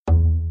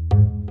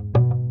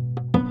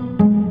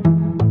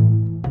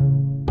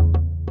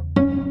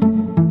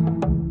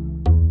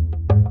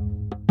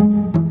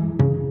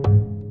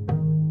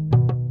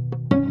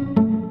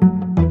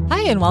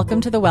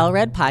welcome to the Well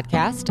Read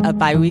Podcast, a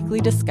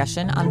bi-weekly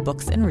discussion on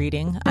books and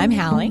reading. I'm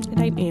Hallie. And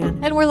I'm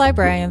Anne. And we're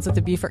librarians at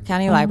the Beaufort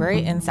County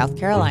Library in South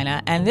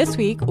Carolina. And this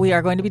week, we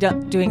are going to be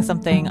doing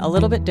something a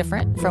little bit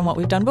different from what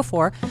we've done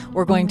before.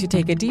 We're going to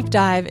take a deep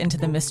dive into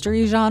the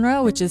mystery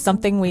genre, which is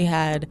something we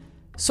had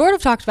sort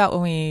of talked about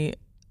when we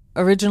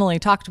originally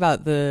talked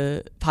about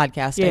the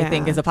podcast, I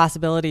think, as a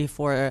possibility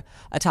for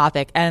a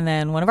topic. And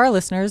then one of our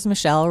listeners,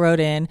 Michelle, wrote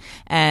in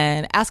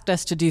and asked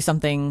us to do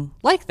something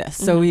like this.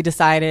 So we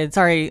decided,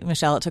 sorry,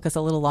 Michelle, it took us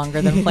a little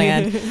longer than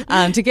planned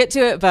to get to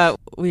it, but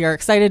we are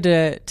excited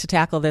to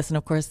tackle this. And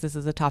of course, this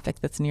is a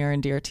topic that's near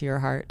and dear to your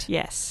heart.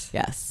 Yes.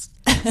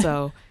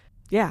 So,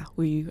 yeah,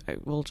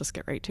 we'll just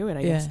get right to it,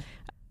 I guess.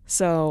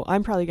 So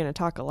I'm probably going to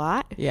talk a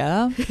lot.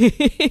 Yeah.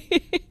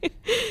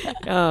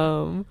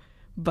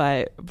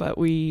 But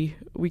we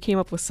came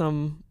up with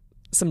some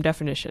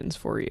definitions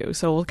for you.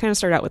 So we'll kind of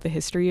start out with the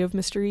history of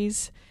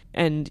mysteries,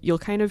 and you'll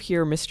kind of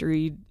hear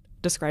mystery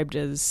described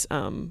as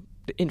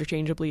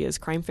interchangeably as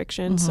crime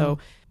fiction. Mm-hmm. So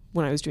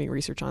when I was doing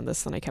research on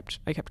this, then I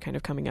kept kind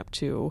of coming up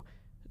to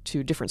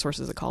different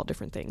sources that call it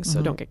different things. Mm-hmm.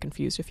 So don't get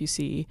confused if you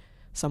see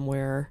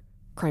somewhere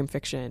crime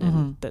fiction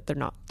and that they're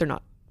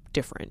not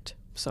different.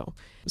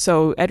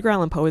 So Edgar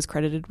Allan Poe is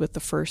credited with the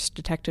first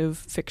detective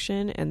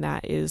fiction, and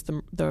that is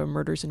the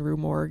Murders in Rue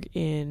Morgue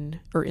in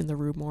the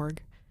Rue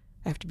Morgue.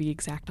 I have to be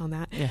exact on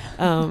that. Yeah.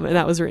 And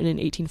that was written in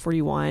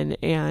 1841.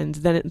 And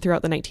then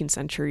throughout the 19th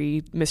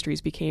century,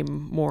 mysteries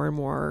became more and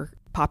more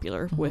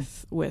popular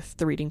with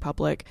the reading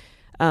public.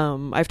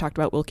 I've talked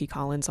about Wilkie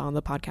Collins on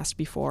the podcast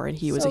before, and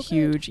he was a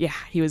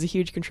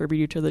huge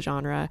contributor to the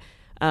genre.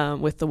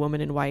 With The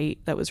Woman in White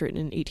that was written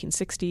in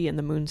 1860 and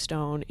The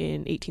Moonstone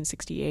in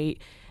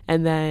 1868.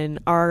 And then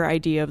our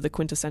idea of the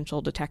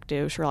quintessential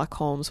detective, Sherlock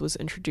Holmes, was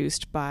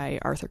introduced by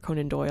Arthur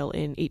Conan Doyle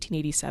in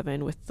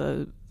 1887 with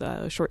the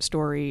short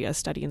story A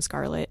Study in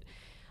Scarlet.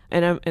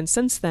 And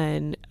since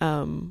then,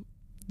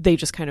 they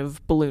just kind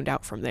of ballooned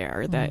out from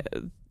there. That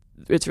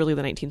it's really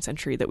the 19th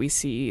century that we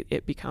see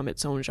it become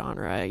its own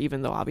genre,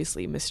 even though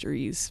obviously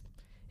mysteries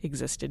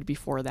existed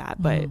before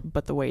that.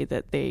 But the way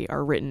that they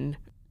are written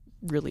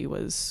really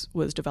was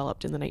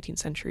developed in the 19th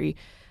century.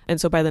 And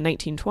so by the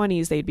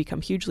 1920s, they'd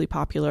become hugely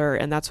popular,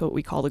 and that's what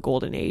we call the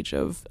golden age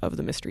of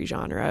the mystery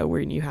genre, where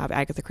you have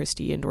Agatha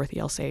Christie and Dorothy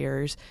L.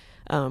 Sayers,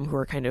 who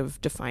are kind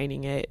of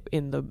defining it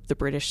in the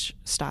British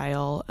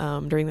style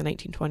during the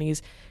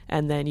 1920s.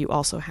 And then you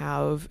also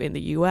have, in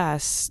the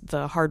U.S.,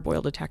 the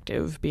hard-boiled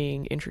detective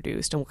being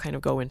introduced, and we'll kind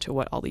of go into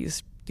what all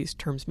these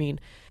terms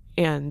mean.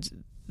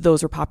 And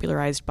those were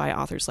popularized by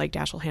authors like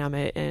Dashiell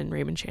Hammett and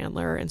Raymond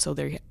Chandler. And so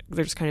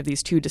there's kind of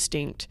these two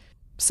distinct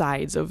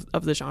sides of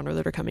the genre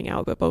that are coming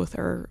out, but both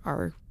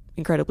are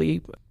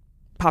incredibly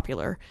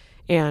popular.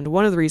 And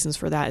one of the reasons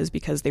for that is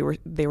because they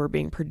were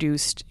being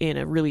produced in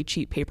a really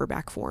cheap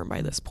paperback form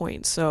by this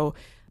point. So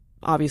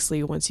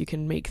obviously, once you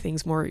can make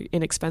things more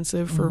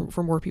inexpensive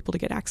for more people to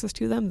get access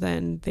to them,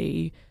 then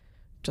they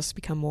just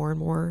become more and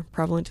more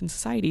prevalent in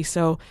society.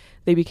 So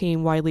they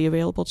became widely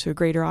available to a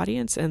greater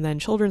audience, and then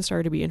children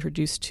started to be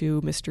introduced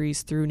to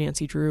mysteries through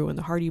Nancy Drew and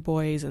the Hardy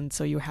Boys, and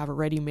so you have a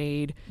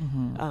ready-made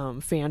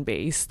fan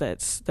base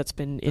that's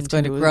been it's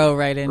going to grow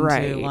right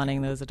into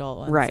wanting those adult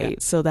ones. Right. Yeah.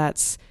 So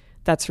that's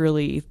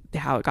really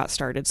how it got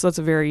started. So that's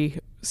a very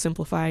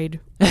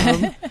simplified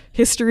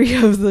history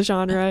of the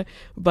genre,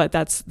 but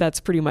that's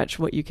pretty much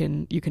what you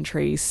can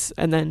trace.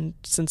 And then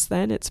since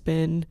then, it's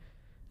been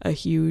a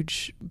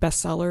huge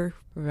bestseller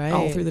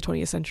all through the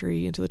 20th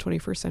century into the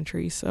 21st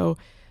century. So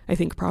I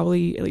think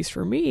probably, at least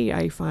for me,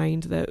 I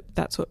find that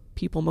that's what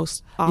people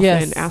most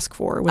often ask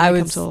for when they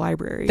come to the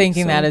library.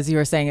 Thinking that as you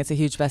were saying, it's a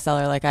huge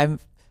bestseller. Like I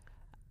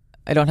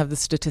don't have the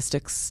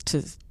statistics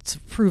to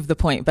prove the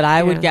point, but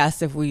I would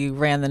guess if we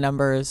ran the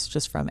numbers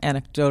just from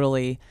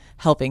anecdotally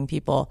helping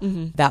people,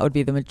 that would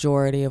be the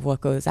majority of what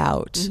goes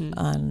out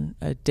on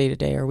a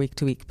day-to-day or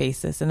week-to-week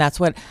basis. And that's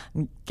what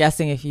I'm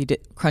guessing if you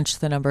crunch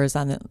the numbers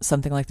on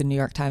something like the New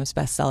York Times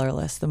bestseller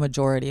list, the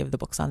majority of the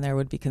books on there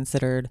would be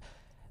considered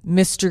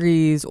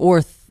mysteries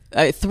or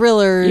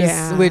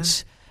thrillers,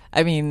 which,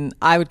 I mean,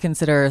 I would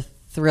consider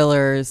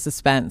thrillers,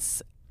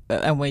 suspense,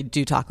 and we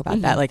do talk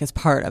about that like as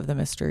part of the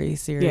mystery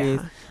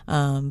series.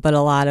 But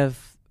a lot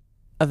of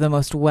the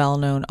most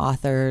well-known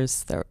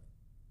authors that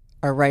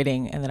are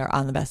writing and that are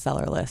on the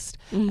bestseller list,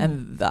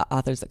 and the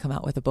authors that come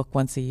out with a book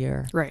once a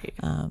year,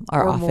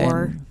 are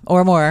often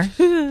more,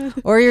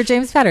 or you're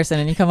James Patterson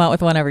and you come out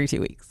with one every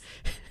 2 weeks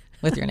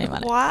with your name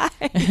on it. Why?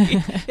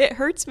 It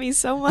hurts me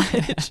so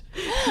much.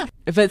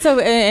 But so,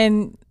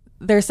 and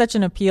there's such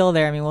an appeal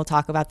there. I mean, we'll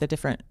talk about the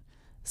different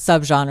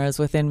subgenres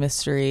within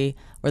mystery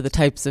or the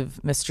types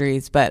of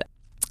mysteries, but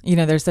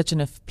there's such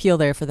an appeal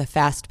there for the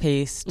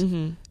fast-paced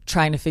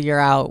trying to figure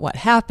out what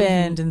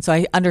happened. And so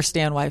I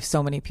understand why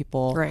so many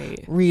people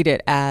read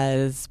it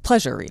as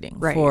pleasure reading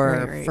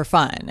for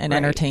fun and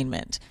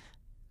entertainment.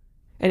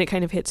 And it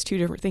kind of hits two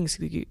different things.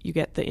 You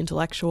get the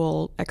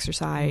intellectual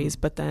exercise,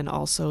 but then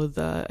also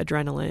the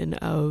adrenaline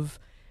of,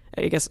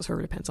 I guess it sort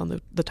of depends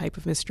on the type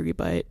of mystery,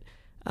 but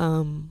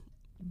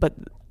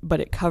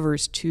it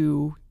covers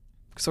two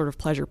sort of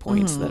pleasure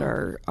points that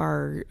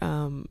are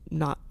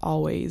not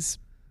always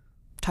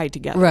tied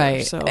together.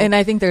 Right. So, and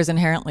I think there's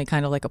inherently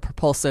kind of like a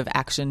propulsive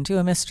action to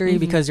a mystery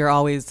because you're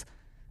always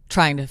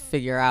trying to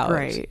figure out,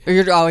 right. or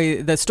you're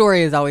always, the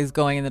story is always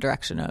going in the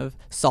direction of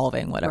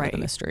solving whatever right. the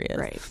mystery is.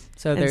 Right.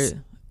 So there's,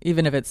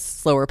 even if it's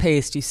slower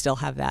paced, you still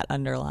have that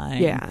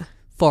underlying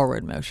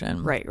forward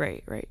motion. Right.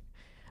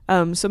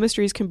 So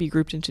mysteries can be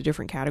grouped into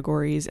different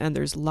categories, and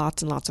there's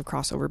lots and lots of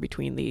crossover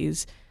between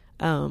these.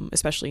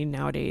 Especially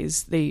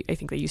nowadays, I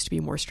think they used to be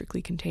more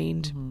strictly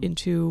contained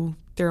into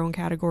their own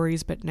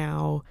categories, but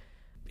now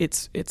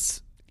it's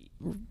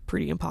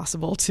pretty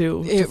impossible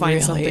to find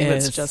really something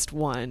is. that's just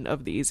one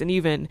of these. And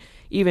even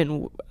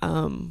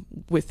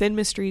within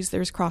mysteries,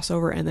 there's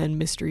crossover, and then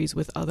mysteries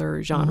with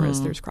other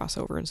genres, there's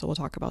crossover. And so we'll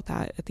talk about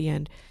that at the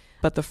end.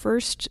 But the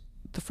first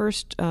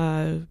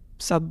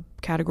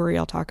subcategory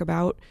I'll talk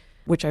about,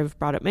 which I've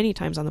brought up many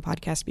times on the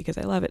podcast because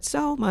I love it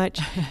so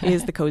much,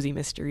 is the cozy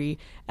mystery.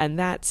 And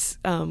that's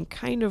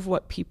kind of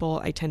what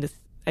people I tend to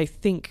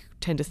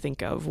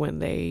think of when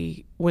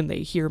they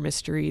hear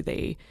mystery.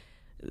 They,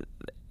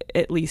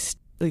 at least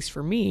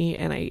for me,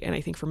 and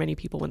I think for many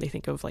people, when they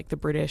think of like the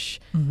British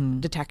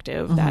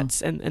detective,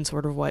 that's and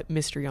sort of what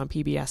Mystery on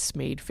PBS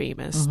made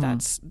famous.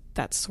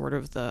 That's sort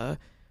of the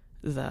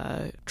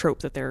trope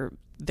that they're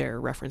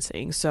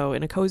referencing. So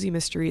in a cozy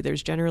mystery,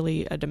 there's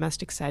generally a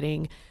domestic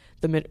setting.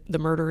 The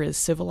murder is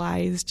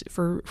civilized,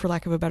 for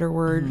lack of a better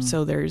word.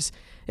 So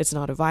it's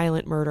not a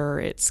violent murder.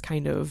 It's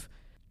kind of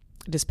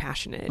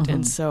dispassionate.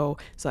 And so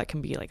that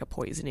can be like a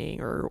poisoning,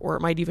 or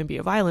it might even be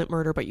a violent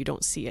murder, but you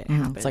don't see it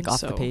happen. It's like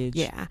off the page.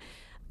 Yeah.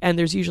 And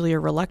there's usually a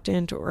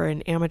reluctant or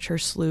an amateur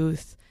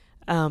sleuth.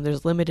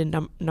 There's limited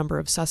number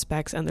of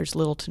suspects, and there's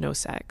little to no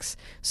sex.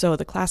 So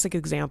the classic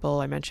example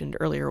I mentioned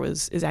earlier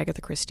is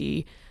Agatha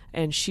Christie,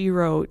 and she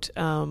wrote,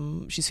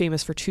 she's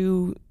famous for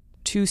two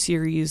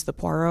series, the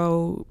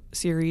Poirot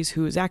series,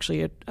 who is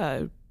actually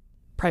a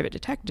private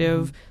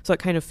detective, so it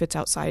kind of fits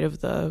outside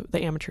of the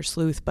amateur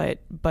sleuth, but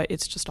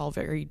it's just all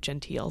very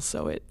genteel,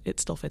 so it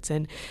still fits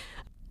in.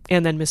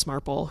 And then Miss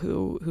Marple,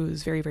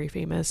 who's very, very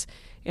famous.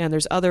 And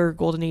there's other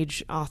Golden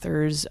Age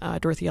authors.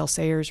 Dorothy L.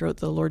 Sayers wrote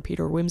the Lord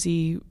Peter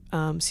Wimsey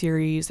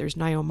series. There's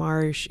Ngaio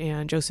Marsh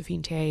and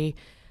Josephine Tey.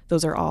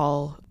 Those are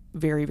all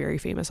very, very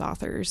famous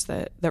authors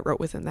that wrote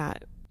within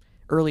that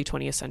early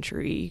 20th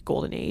century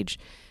Golden Age.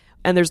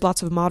 And there's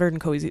lots of modern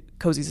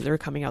cozies that are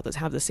coming out that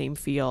have the same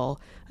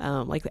feel.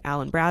 Like the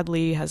Alan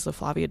Bradley has the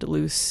Flavia de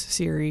Luce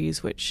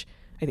series, which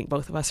I think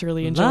both of us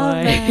really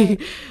enjoy.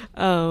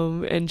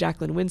 And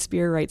Jacqueline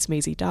Winspear writes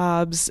Maisie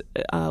Dobbs.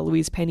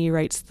 Louise Penny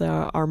writes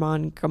the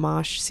Armand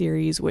Gamache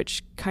series,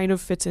 which kind of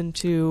fits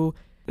into,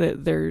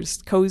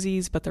 there's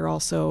cozies, but they're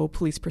also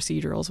police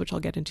procedurals, which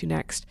I'll get into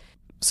next.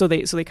 So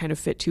they kind of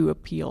fit two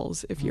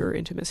appeals if you're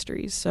into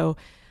mysteries. So,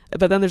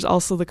 but then there's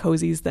also the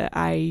cozies that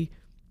I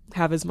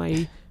have as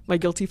my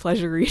guilty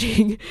pleasure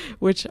reading,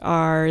 which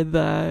are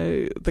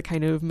the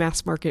kind of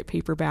mass market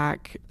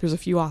paperback. There's a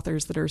few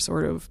authors that are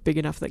sort of big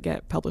enough that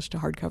get published to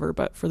hardcover,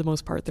 but for the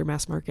most part they're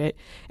mass market,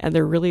 and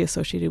they're really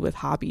associated with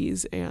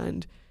hobbies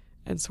and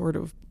sort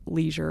of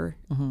leisure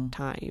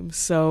time.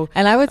 So,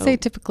 and I would say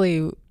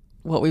typically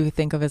what we would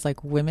think of as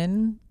like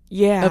women,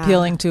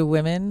 appealing to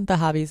women, the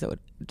hobbies that would,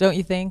 don't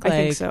you think? Like,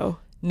 I think so.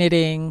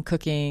 Knitting,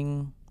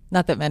 cooking.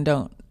 Not that men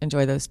don't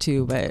enjoy those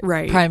too, but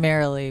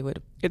primarily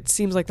would. It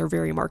seems like they're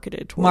very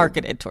marketed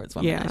towards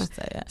women. I should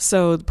say, yeah.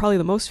 So probably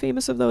the most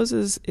famous of those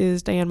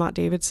is Diane Mott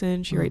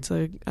Davidson. She writes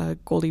a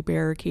Goldie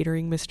Bear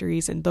catering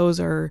mysteries, and those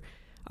are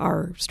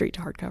straight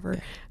to hardcover.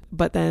 Yeah.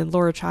 But then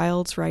Laura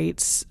Childs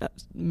writes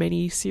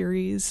many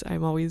series.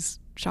 I'm always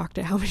shocked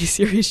at how many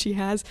series she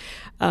has.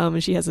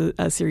 And she has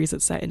a series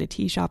that's set in a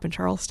tea shop in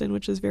Charleston,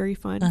 which is very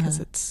fun because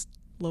it's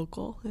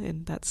local,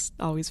 and that's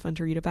always fun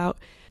to read about.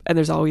 And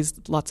there's always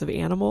lots of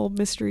animal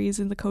mysteries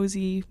in the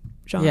cozy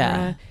genre.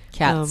 Yeah,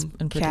 cats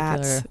in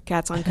particular.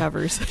 Cats on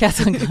covers.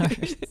 Cats on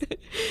covers.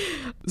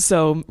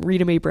 So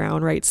Rita Mae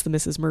Brown writes the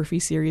Mrs. Murphy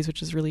series,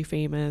 which is really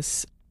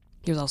famous.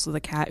 There's also the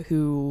cat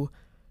who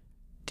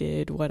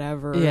did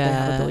whatever. Yeah, they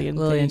have a billion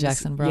Lillian things.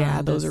 Jackson Braun.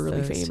 Yeah, those are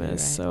really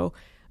famous. Too, right?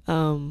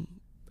 So,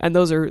 and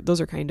those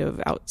are kind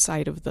of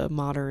outside of the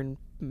modern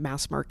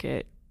mass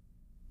market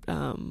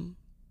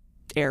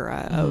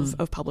era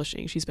of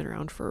publishing. She's been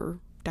around for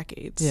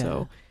decades.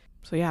 Yeah.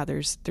 So yeah,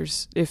 there's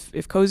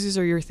if cozies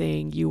are your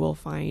thing, you will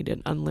find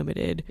an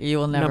unlimited. You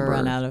will never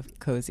run out of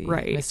cozy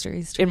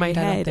mysteries. In my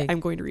head, I'm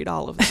going to read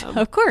all of them.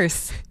 Of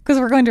course, because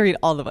we're going to read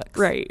all the books.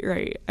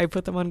 Right. I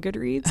put them on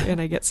Goodreads, and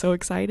I get so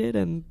excited,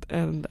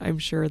 and I'm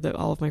sure that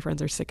all of my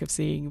friends are sick of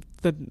seeing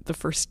the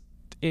first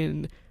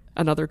in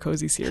another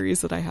cozy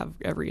series that I have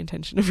every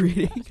intention of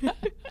reading.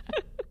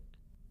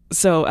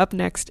 So up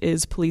next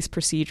is police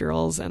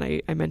procedurals, and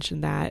I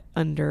mentioned that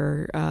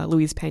under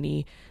Louise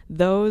Penny.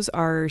 Those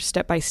are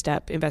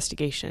step-by-step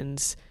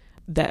investigations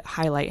that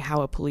highlight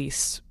how a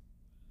police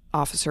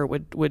officer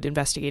would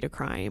investigate a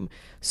crime.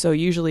 So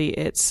usually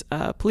it's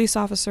a police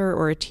officer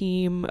or a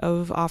team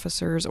of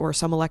officers or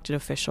some elected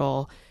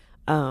official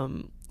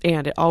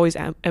And it always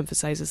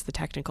emphasizes the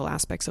technical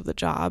aspects of the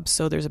job.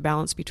 So there's a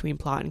balance between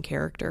plot and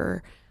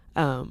character.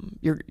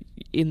 You're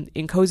in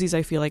cozies,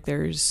 I feel like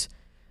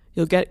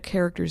you'll get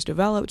characters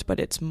developed, but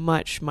it's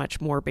much, much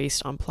more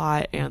based on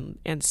plot and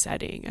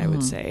setting, I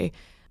would say.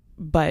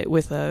 But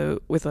with a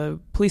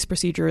police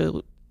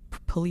procedural,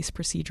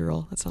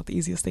 that's not the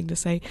easiest thing to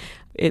say.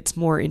 It's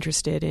more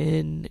interested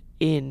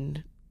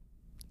in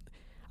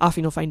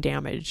often you'll find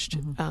damaged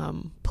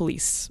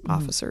police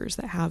officers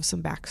that have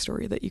some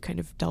backstory that you kind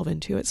of delve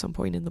into at some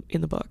point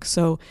in the book.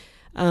 So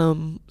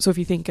if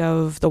you think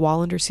of the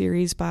Wallander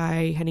series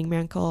by Henning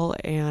Mankell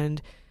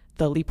and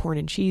the Leap Horn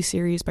and Cheese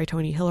series by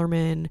Tony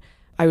Hillerman,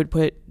 I would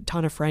put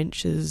Tana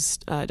French's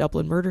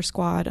Dublin Murder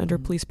Squad under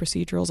police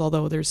procedurals,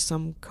 although there's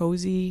some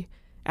cozy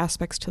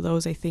aspects to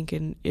those, I think,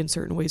 in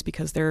certain ways,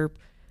 because they're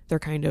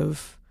kind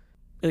of,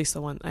 at least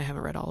the one, I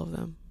haven't read all of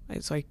them,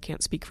 so I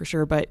can't speak for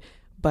sure, but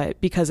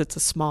because it's a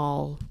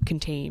small,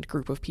 contained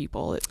group of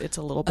people, it's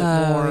a little bit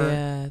more.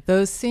 Yeah,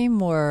 those seem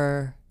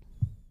dark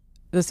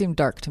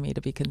to me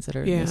to be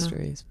considered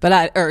mysteries,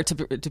 but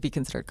to be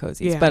considered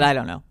cozies. Yeah. But I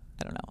don't know.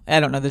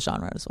 I don't know the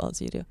genre as well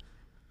as you do.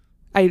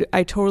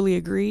 I totally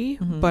agree,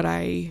 but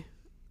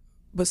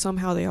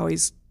somehow they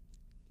always,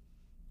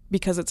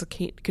 because it's a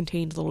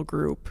contained little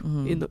group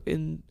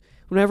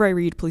whenever I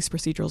read police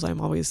procedurals, I'm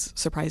always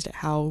surprised at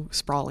how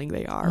sprawling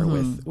they are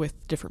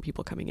with different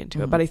people coming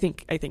into it. But I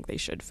think they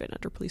should fit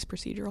under police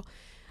procedural.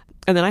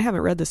 And then I haven't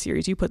read the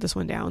series. You put this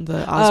one down.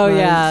 The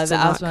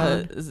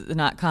Ozma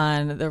Zinat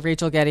Khan, the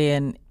Rachel Getty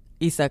and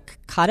Isa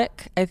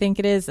Kotick, I think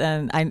it is,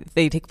 and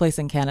they take place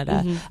in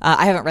Canada.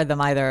 I haven't read them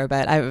either,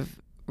 but I've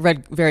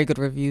read very good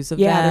reviews of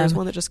them. Yeah, there's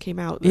one that just came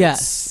out.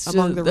 Yes,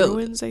 Among the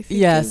Ruins, I think.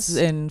 Yes,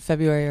 in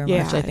February or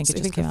March, I think it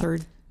just came out.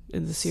 Third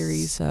in the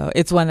series. So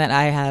it's one that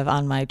I have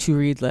on my to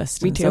read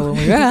list. Me too.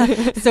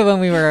 So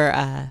when we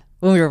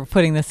were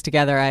putting this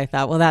together, I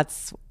thought, well,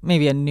 that's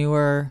maybe a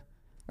newer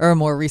or a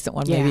more recent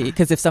one, maybe,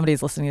 because if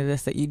somebody's listening to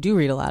this that you do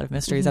read a lot of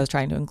mysteries, I was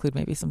trying to include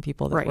maybe some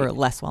people that were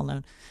less well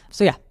known.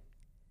 So yeah,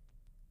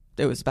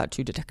 it was about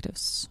two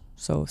detectives,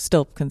 so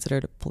still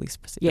considered a police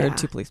procedure.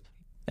 Two police.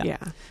 Yeah.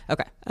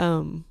 Okay.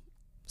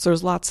 So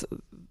there's lots.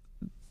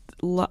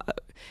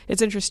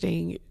 It's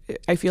interesting.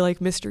 I feel like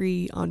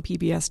mystery on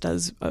PBS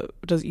does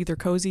either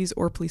cozies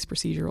or police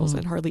procedurals,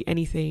 and hardly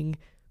anything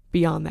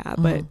beyond that.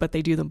 But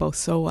they do them both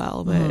so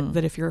well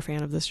that if you're a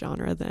fan of this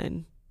genre,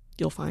 then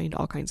you'll find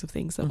all kinds of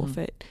things that will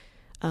fit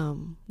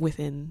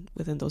within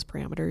those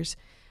parameters.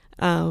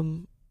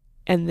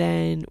 And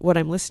then what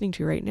I'm listening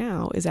to right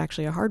now is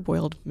actually a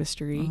hard-boiled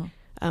mystery.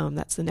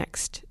 That's the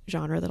next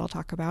genre that I'll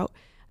talk about.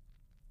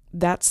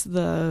 That's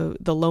the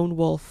lone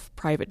wolf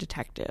private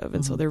detective.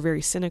 And so they're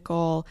very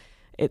cynical.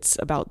 It's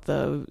about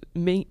the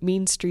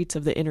mean streets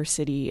of the inner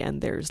city,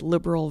 and there's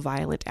liberal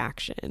violent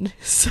action.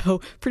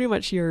 So pretty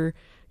much your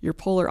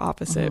polar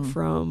opposite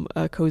from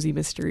a cozy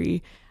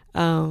mystery.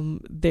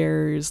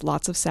 There's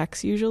lots of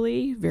sex,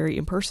 usually very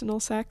impersonal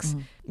sex.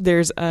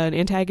 There's an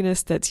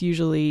antagonist that's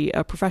usually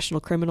a professional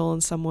criminal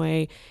in some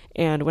way.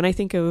 And when I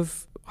think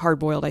of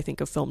hard-boiled, I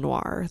think of film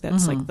noir.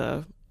 That's like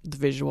the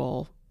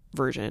visual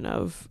version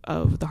of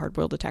the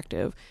hard-boiled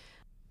detective.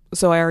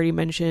 So I already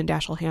mentioned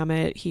Dashiell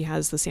Hammett. He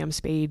has the Sam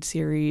Spade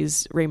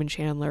series. Raymond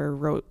Chandler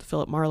wrote the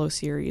Philip Marlowe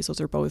series. Those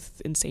are both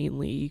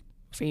insanely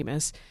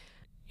famous.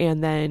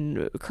 And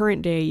then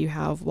current day, you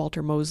have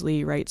Walter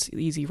Mosley writes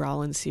the Easy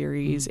Rollins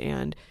series.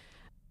 And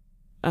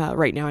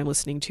right now I'm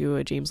listening to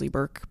a James Lee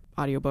Burke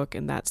audiobook,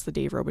 and that's the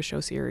Dave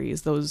Robichaux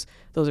series. Those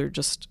are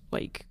just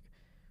like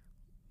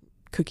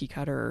cookie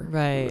cutter.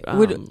 Right.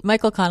 Would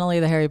Michael Connelly,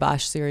 the Harry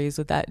Bosch series,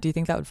 do you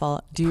think that would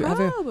fall? Do you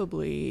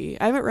Probably.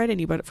 I haven't read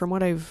any, but from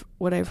what I've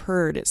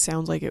heard, it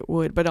sounds like it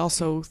would, but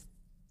also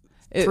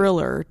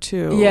thriller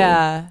too.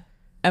 Yeah.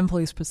 And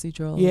police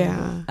procedural.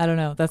 Yeah. I don't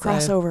know. That's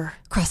crossover.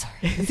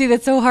 See,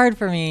 that's so hard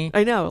for me.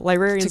 I know.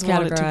 Librarians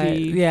want it to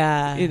be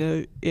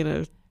in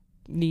a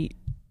neat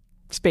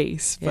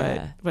space,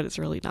 but it's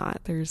really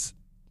not.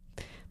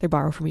 They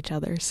borrow from each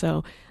other.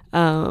 So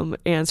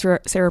and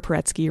Sarah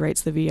Paretsky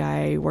writes the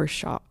V.I.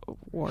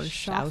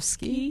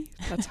 Warshawski.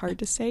 That's hard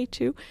to say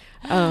too.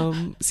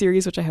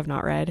 Series, which I have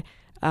not read.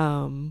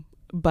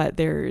 But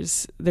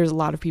there's a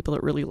lot of people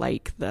that really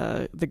like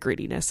the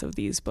grittiness of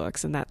these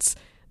books, and that's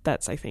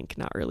I think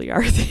not really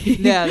our thing.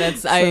 Yeah,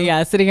 that's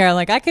sitting here I'm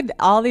like,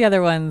 all the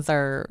other ones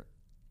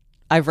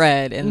I've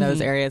read in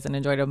those areas and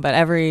enjoyed them, but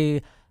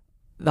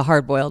the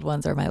hard-boiled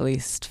ones are my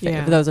least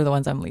favorite. Those are the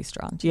ones I'm least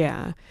drawn to.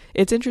 Yeah.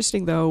 It's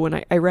interesting though,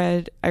 when I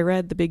read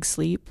The Big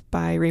Sleep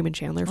by Raymond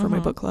Chandler for my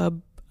book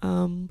club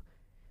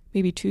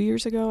maybe 2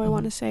 years ago, I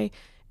want to say.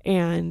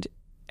 And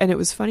it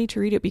was funny to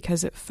read it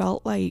because it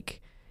felt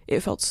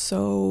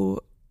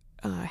so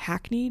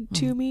hackneyed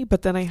to me,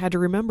 but then I had to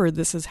remember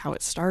this is how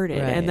it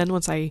started. Right. And then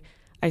once I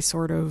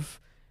sort of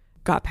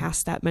got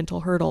past that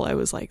mental hurdle, I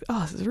was like,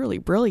 oh, this is really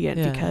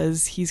brilliant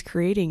because he's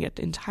creating an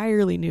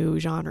entirely new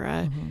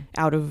genre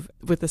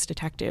with this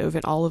detective,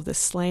 and all of this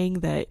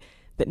slang that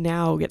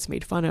now gets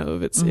made fun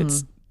of.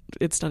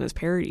 It's done as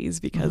parodies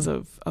because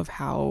of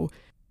how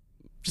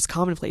just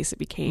commonplace it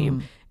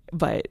became.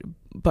 but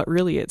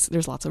really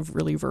there's lots of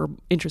really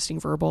interesting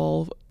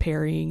verbal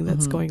pairing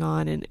that's going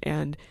on,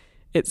 and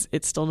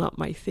it's still not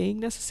my thing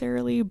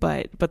necessarily,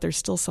 but there's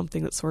still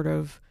something that's sort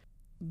of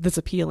that's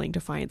appealing to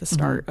find the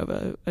start of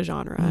a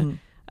genre.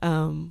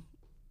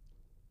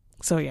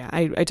 So yeah,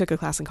 I took a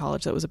class in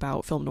college that was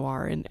about film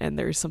noir, and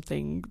there's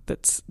something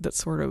that's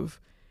sort of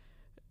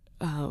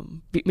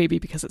maybe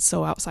because it's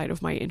so outside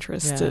of my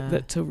interest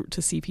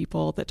to see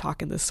people that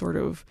talk in this sort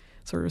of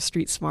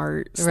street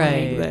smart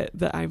slang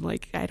that I'm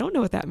like, I don't know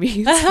what that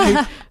means.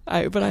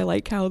 but I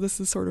like how this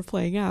is sort of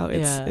playing out.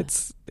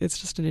 It's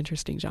just an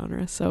interesting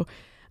genre. So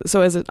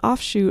as an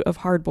offshoot of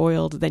hard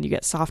boiled, then you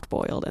get soft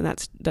boiled, and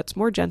that's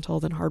more gentle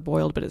than hard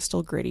boiled, but it's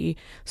still gritty.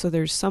 So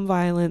there's some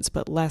violence,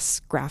 but less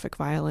graphic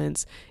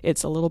violence.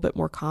 It's a little bit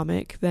more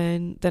comic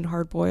than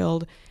hard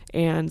boiled,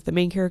 and the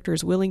main character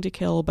is willing to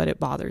kill, but it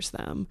bothers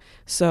them.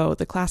 So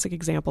the classic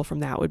example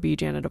from that would be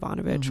Janet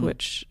Ivanovich,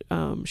 which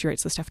she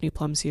writes the Stephanie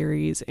Plum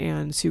series,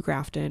 and Sue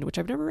Grafton, which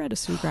I've never read a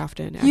Sue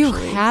Grafton. Actually. You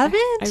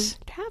haven't?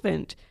 I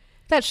haven't.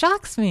 That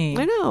shocks me.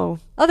 I know.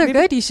 Oh, they're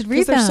good. You should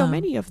read them. There's so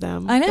many of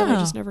them. I know. That I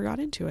just never got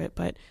into it.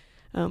 But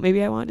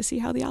maybe I wanted to see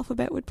how the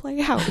alphabet would play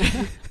out.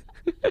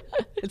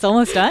 It's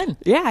almost done.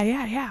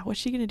 Yeah. What's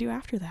she going to do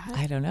after that?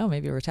 I don't know.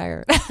 Maybe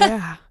retire.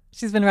 Yeah.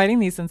 She's been writing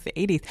these since the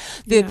 80s.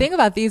 The thing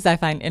about these I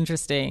find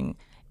interesting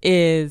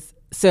is,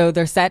 so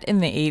they're set in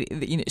the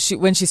 80s. You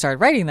know, when she started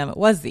writing them, it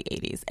was the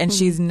 80s. And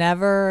she's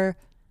never,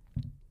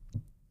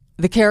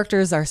 the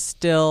characters are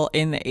still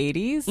in the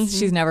 80s.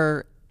 She's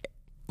never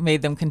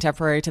made them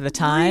contemporary to the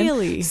time.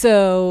 Really?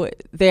 So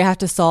they have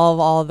to solve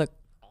all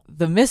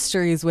the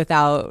mysteries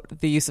without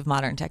the use of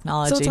modern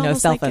technology. So it's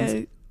almost cell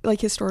phones.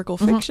 like historical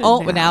fiction.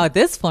 Oh, now at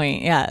this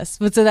point, yes.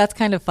 But so that's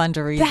kind of fun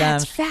to read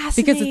that's them.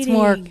 Fascinating. Because it's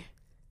more,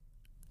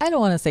 I don't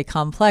want to say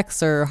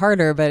complex or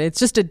harder, but it's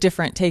just a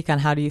different take on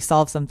how do you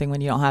solve something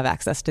when you don't have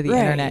access to the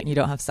internet and you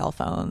don't have cell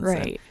phones.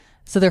 Right.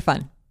 So they're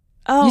fun.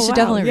 Oh, you should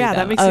definitely read them.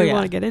 That makes me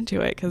want to get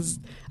into it, because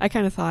I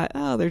kind of thought,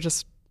 they're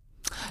just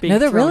being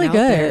they're thrown really out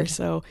good. there,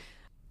 so.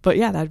 But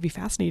yeah, that'd be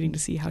fascinating to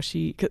see how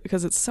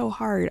because it's so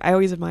hard. I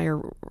always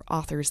admire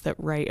authors that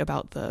write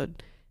about the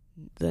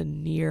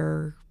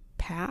near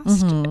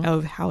past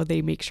of how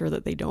they make sure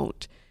that they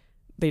don't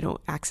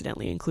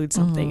accidentally include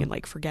something and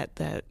like forget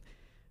that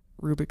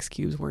Rubik's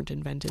cubes weren't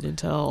invented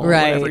until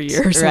whatever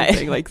year or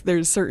something. Like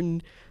there's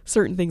certain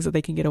things that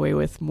they can get away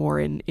with more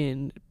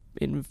in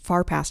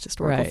far past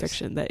historical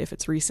fiction, that if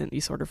it's recent, you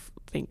sort of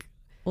think,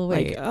 well,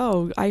 wait.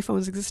 Like,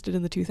 iPhones existed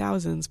in the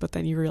 2000s, but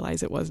then you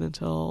realize it wasn't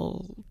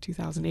until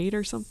 2008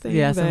 or something.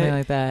 Yeah, something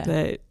like that.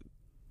 That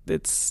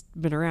it's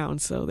been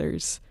around. So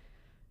there's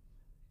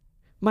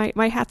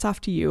my hat's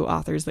off to you,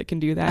 authors that can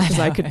do that, because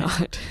I could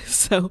not.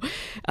 So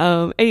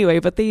anyway,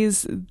 but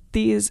these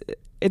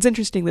it's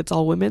interesting that it's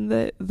all women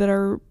that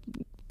are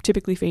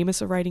typically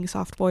famous of writing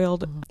soft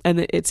boiled,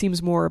 and it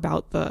seems more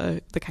about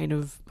the kind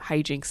of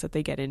hijinks that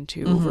they get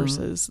into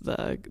versus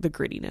the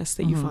grittiness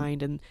that you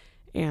find,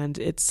 and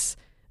it's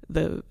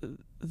the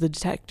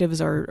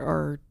detectives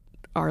are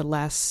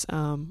less,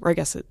 or I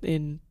guess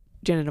in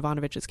Janet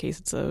Ivanovich's case,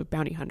 it's a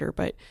bounty hunter,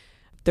 but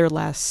they're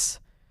less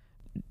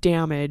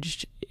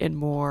damaged and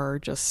more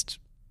just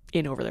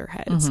in over their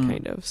heads,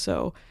 kind of.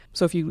 So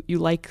if you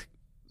like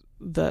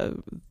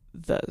the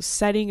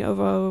setting of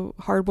a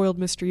hard-boiled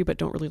mystery, but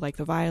don't really like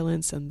the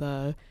violence and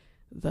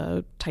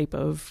the type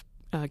of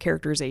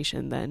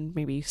characterization, then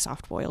maybe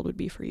soft-boiled would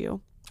be for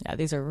you. Yeah,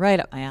 these are right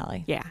up my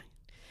alley. Yeah.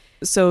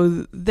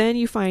 So then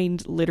you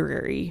find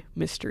literary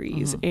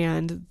mysteries,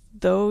 and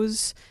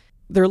those,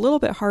 they're a little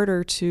bit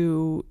harder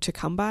to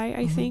come by,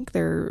 I think.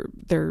 They're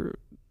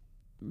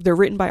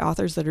written by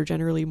authors that are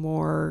generally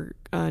more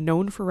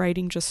known for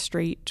writing just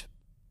straight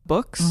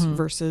books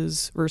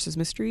versus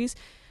mysteries.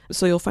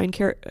 So you'll find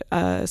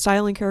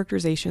style and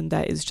characterization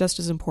that is just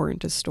as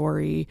important as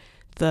story.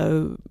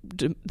 The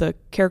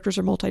characters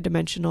are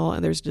multidimensional,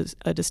 and there's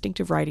a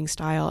distinctive writing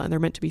style, and they're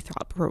meant to be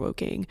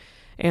thought-provoking.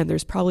 And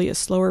there's probably a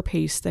slower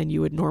pace than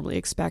you would normally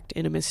expect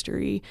in a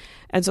mystery.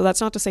 And so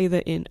that's not to say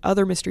that in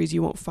other mysteries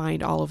you won't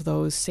find all of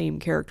those same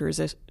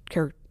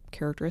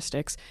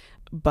characteristics,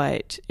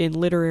 but in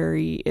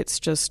literary,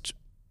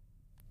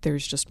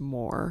 there's just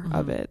more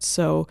of it.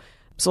 So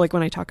like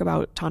when I talk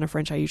about Tana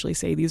French, I usually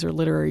say these are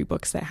literary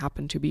books that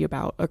happen to be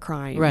about a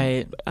crime,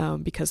 right?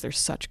 Because there's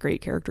such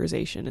great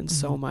characterization and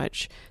so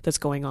much that's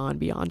going on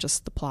beyond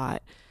just the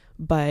plot.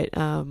 But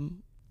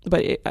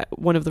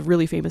one of the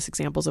really famous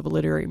examples of a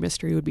literary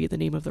mystery would be The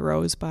Name of the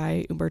Rose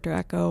by Umberto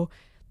Eco.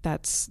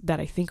 That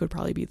I think would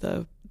probably be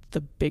the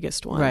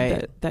biggest one,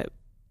 right, that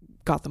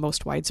got the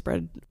most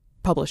widespread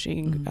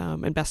publishing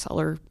and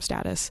bestseller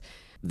status.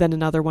 Then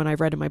another one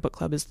I've read in my book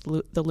club is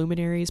The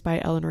Luminaries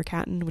by Eleanor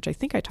Catton, which I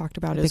think I talked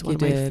about as one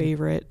of my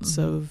favorites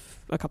of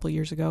a couple of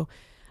years ago.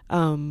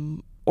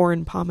 Orhan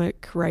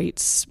Pamuk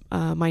writes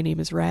My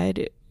Name is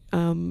Red,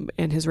 and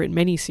has written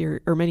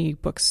many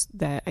books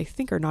that I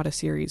think are not a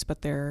series,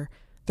 but they're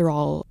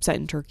all set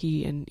in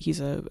Turkey, and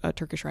he's a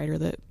Turkish writer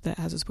that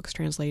has his books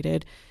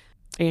translated.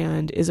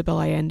 And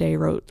Isabel Allende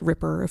wrote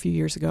Ripper a few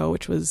years ago,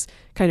 which was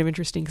kind of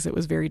interesting because it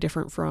was very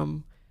different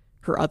from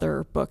her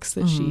other books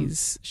that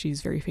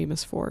she's very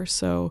famous for.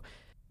 So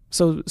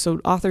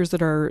authors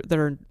that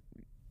are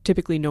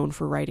typically known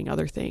for writing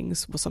other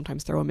things will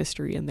sometimes throw a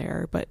mystery in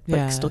there, but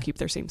still keep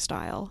their same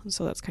style.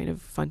 So that's kind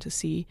of fun to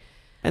see.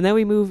 And then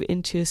we move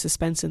into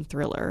suspense and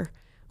thriller,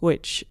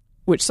 which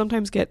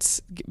sometimes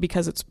gets,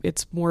 because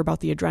it's more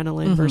about the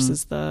adrenaline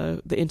versus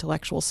the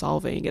intellectual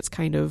solving. It's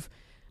kind of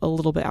a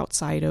little bit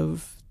outside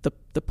of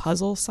the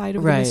puzzle side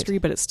of the mystery,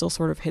 but it still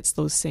sort of hits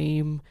those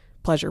same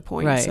pleasure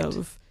points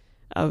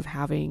of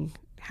having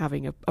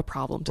a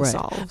problem to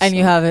solve. And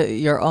you have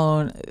your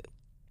own.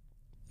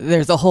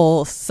 There's a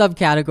whole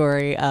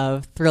subcategory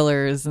of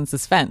thrillers and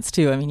suspense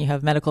too. I mean, you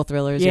have medical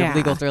thrillers, you have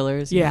legal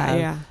thrillers, you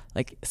have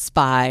like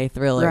spy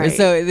thrillers. Right.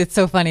 So it's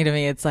so funny to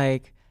me. It's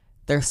like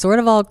they're sort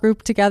of all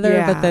grouped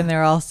together, but then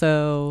they're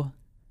also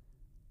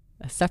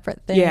a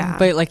separate thing. Yeah.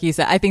 But like you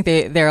said, I think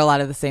they're a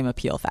lot of the same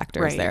appeal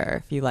factors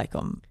there. If you like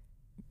them,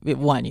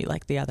 one, you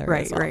like the other.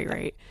 Right, as well.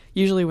 Right.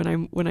 Usually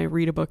when I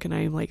read a book and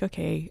I'm like,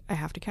 okay, I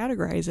have to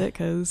categorize it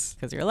because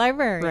you're a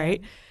librarian.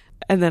 Right.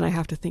 And then I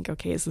have to think,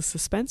 okay, is this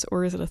suspense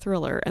or is it a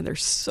thriller? And they're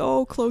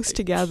so close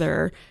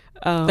together.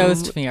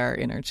 Those to me are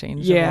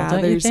interchangeable,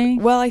 don't you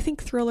think? Well, I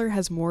think thriller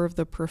has more of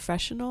the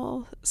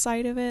professional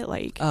side of it.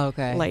 Like,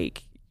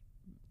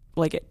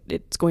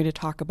 it's going to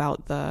talk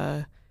about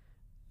the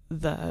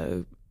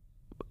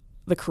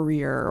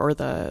career or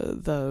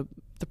the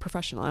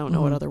professional. I don't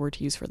know what other word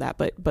to use for that,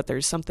 but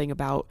there's something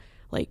about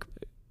like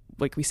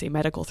we say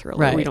medical thriller,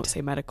 right. We don't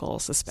say medical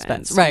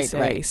suspense. Right, we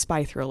say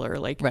spy thriller.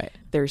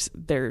 They're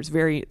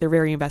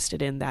very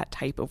invested in that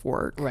type of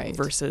work,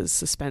 versus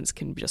suspense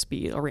can just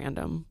be a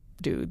random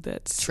dude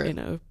that's in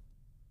a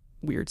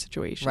weird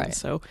situation. Right.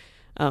 So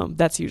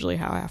that's usually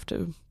how I have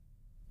to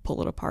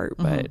pull it apart.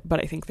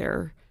 But I think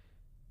they're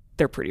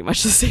pretty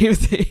much the same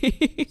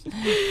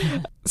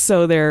thing.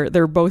 So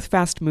they're both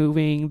fast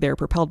moving. They're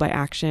propelled by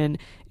action.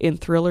 In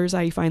thrillers,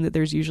 I find that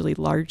there's usually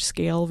large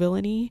scale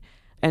villainy.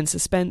 And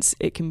suspense,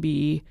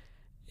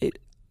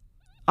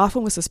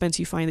 often with suspense,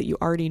 you find that you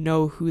already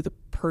know who the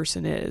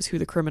person is, who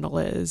the criminal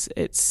is.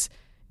 It's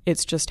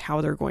just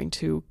how they're going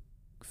to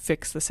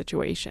fix the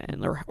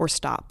situation or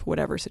stop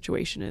whatever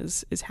situation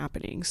is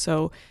happening.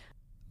 So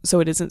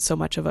it isn't so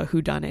much of a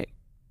whodunit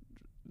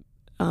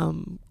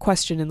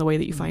question in the way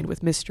that you find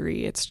with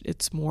mystery.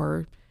 It's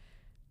more,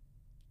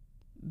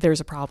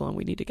 there's a problem,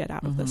 we need to get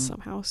out of this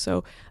somehow.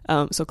 So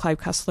Clive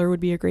Cussler would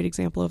be a great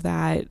example of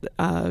that.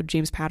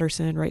 James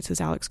Patterson writes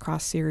his Alex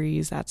Cross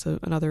series. That's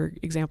another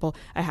example.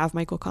 I have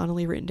Michael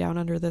Connelly written down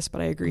under this, but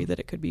I agree that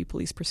it could be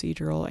police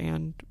procedural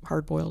and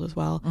hard-boiled as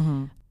well.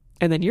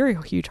 And then you're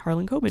a huge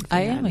Harlan Coben fan.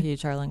 I am a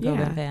huge Harlan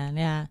Coben fan,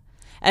 yeah.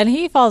 And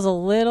he falls a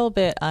little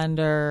bit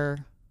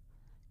under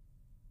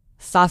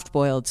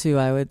soft-boiled too,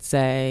 I would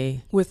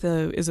say. With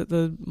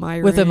the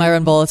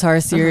Myron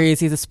Bolitar series,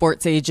 he's a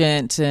sports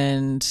agent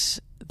and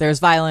there's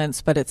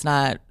violence, but it's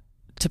not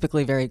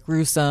typically very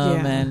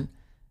gruesome, and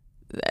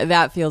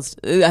I feel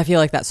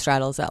like that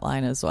straddles that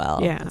line as well.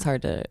 Yeah, it's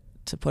hard to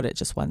put it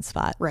just one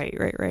spot.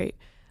 Right.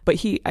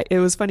 But it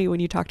was funny when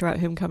you talked about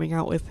him coming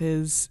out with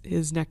his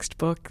next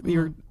book.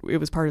 It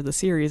was part of the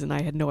series, and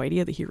I had no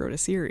idea that he wrote a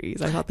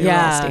series. I thought they were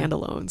all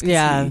standalones.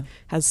 Yeah, he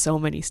has so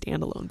many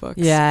standalone books.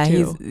 Yeah,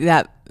 too.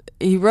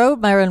 He wrote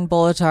Myron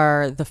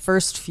Bolitar the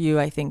first few,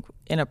 I think,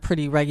 in a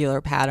pretty regular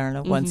pattern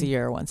of once a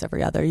year, once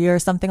every other year,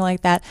 something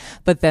like that.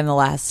 But then the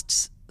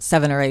last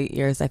 7 or 8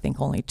 years, I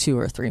think only 2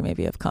 or 3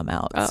 maybe have come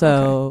out.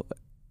 So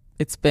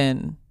it's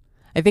been,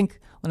 I think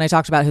when I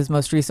talked about his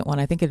most recent one,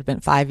 I think it had been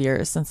 5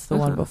 years since the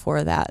one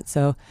before that.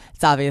 So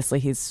it's obviously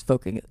he's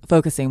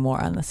focusing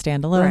more on the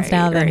standalones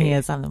now than he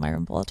is on the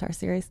Myron Bolitar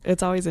series.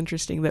 It's always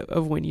interesting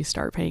of when you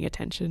start paying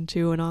attention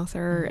to an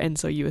author, and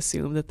so you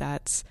assume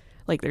that's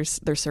like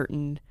there's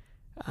certain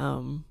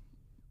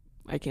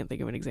I can't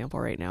think of an example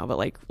right now, but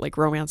like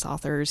romance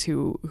authors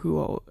who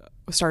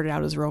started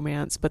out as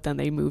romance, but then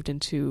they moved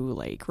into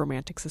like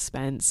romantic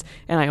suspense,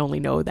 and I only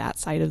know that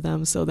side of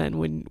them. So then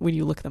when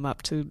you look them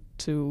up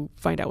to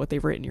find out what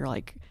they've written, you're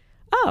like,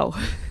 oh,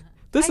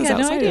 this is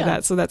outside of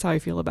that. So that's how I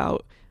feel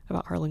about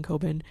Harlan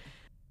Coben.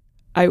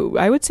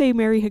 I would say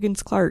Mary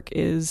Higgins Clark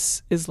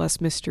is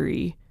less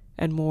mystery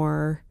and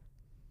more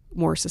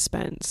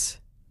suspense.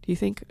 Do you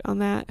think on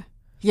that?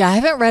 Yeah, I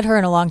haven't read her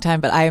in a long time,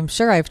 but I am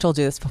sure I've told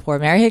you this before.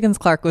 Mary Higgins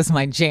Clark was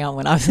my jam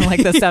when I was in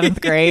like the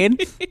 7th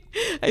grade.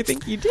 I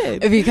think you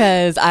did.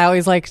 Because I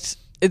always liked,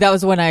 that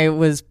was when I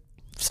was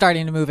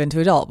starting to move into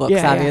adult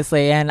books,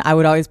 obviously. And I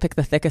would always pick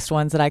the thickest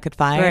ones that I could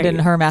find.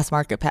 And her mass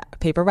market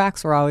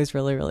paperbacks were always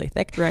really, really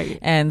thick. Right.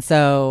 And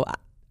so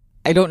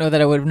I don't know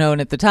that I would have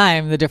known at the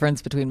time the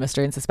difference between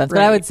mystery and suspense.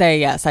 But I would say,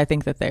 yes, I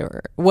think that they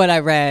were what I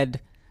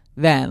read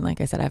then. Like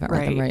I said, I haven't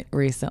read them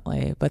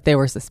recently, but they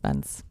were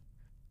suspense.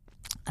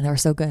 And they were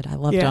so good. I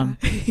loved them.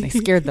 They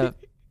scared the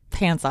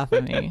pants off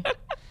of me.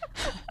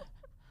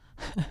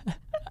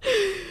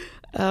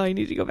 Oh, I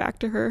need to go back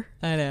to her.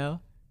 I know.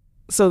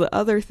 So the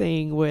other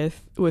thing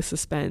with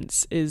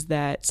suspense is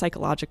that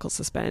psychological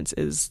suspense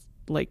is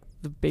like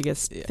the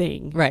biggest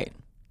thing. Right.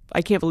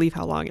 I can't believe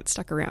how long it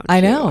stuck around.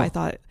 I know. I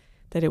thought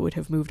that it would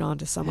have moved on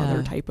to some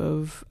other type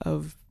of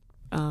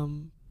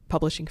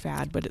publishing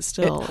fad, but it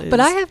still is. But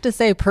I have to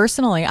say,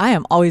 personally, I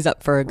am always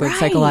up for a good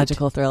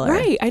psychological thriller.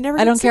 Right. I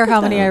don't care how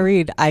many I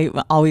read.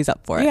 I'm always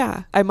up for it.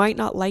 Yeah. I might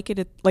not like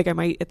it. I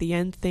might at the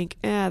end think,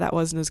 that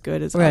wasn't as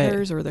good as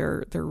others, or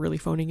they're really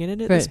phoning it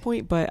in at this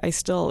point. But I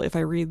still, if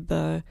I read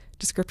the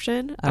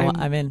description,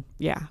 I'm in.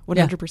 Yeah,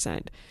 100%. Yeah.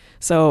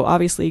 So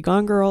obviously,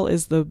 Gone Girl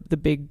is the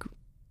big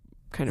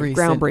kind of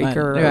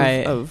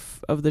groundbreaker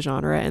of the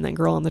genre, and then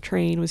Girl on the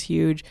Train was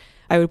huge.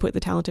 I would put The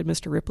Talented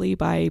Mr. Ripley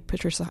by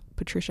Patricia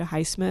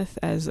Highsmith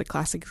as a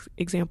classic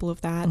example of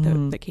that,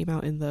 that came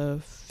out in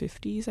the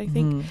 50s, I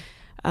think,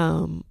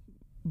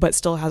 but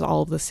still has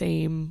all of the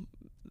same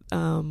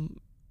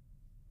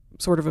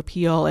sort of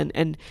appeal.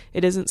 And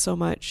it isn't so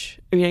much,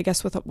 I mean, I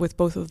guess with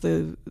both of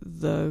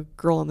the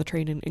Girl on the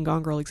Train and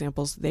Gone Girl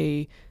examples,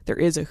 there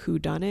is a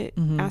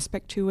whodunit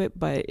aspect to it,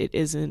 but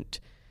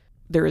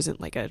there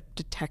isn't like a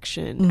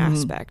detection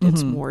aspect.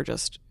 It's more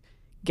just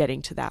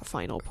getting to that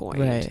final point.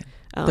 Right.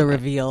 The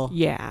reveal.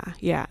 Yeah.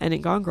 And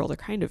in Gone Girl, there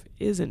kind of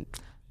isn't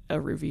a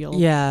reveal.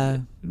 Yeah.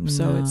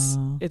 So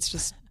it's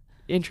just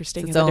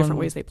interesting in the different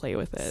ways they play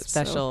with it.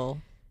 Special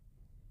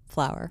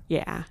flower.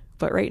 Yeah.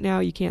 But right now,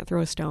 you can't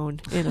throw a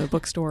stone in a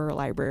bookstore or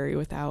library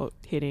without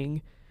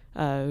hitting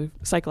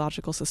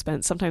psychological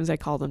suspense. Sometimes I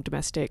call them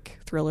domestic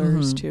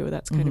thrillers too.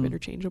 That's kind of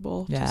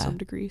interchangeable to some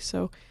degree.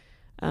 So,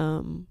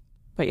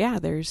 but yeah,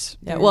 there's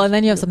well, and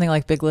then you have something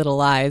like Big Little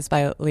Lies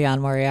by Leon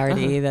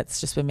Moriarty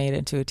that's just been made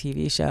into a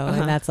TV show,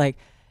 and that's like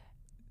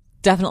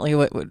definitely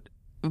what would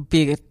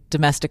be a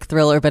domestic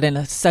thriller, but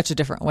in such a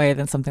different way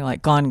than something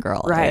like Gone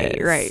Girl. Right.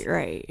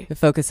 It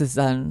focuses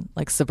on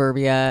like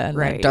suburbia and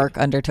like dark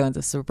undertones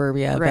of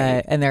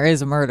suburbia, and there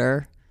is a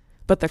murder,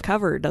 but the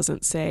cover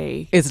doesn't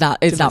say it's not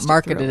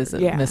marketed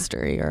thriller. As a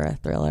mystery or a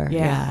thriller.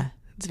 Yeah,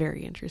 it's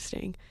very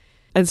interesting.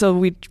 And so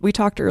we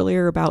talked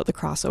earlier about the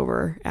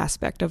crossover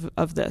aspect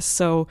of this.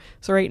 So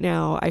right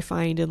now I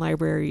find in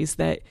libraries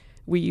that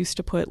we used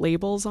to put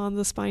labels on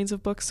the spines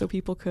of books so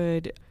people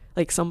could,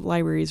 like, some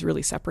libraries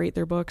really separate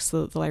their books.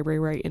 The library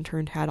where I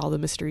interned had all the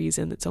mysteries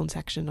in its own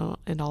section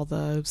and all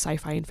the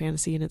sci-fi and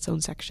fantasy in its own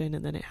section,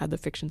 and then it had the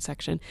fiction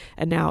section.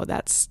 And now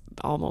that's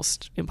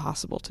almost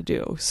impossible to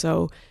do.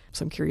 So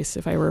I'm curious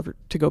if I were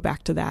to go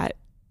back to that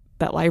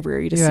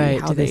library to see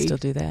how they still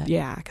do that.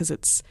 Yeah, because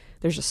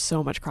there's just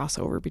so much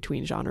crossover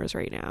between genres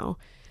right now.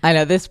 I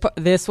know this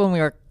when we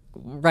were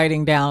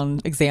writing down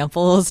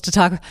examples to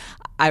talk,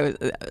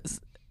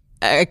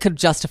 I could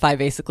justify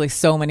basically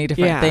so many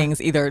different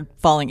things either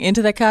falling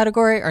into that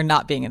category or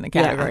not being in the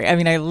category. I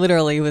mean, I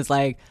literally was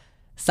like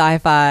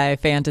sci-fi,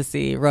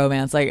 fantasy,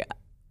 romance, like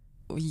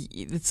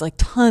it's like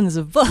tons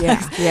of books.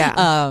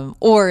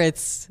 Or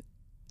it's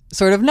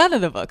sort of none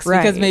of the books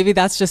because maybe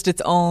that's just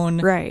its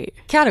own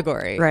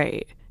category.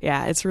 Right.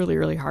 Yeah, it's really,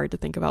 really hard to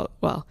think about.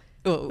 Well,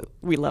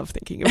 we love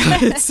thinking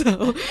about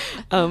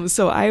it.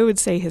 So I would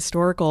say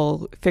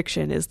historical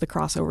fiction is the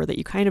crossover that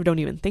you kind of don't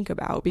even think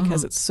about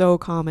because it's so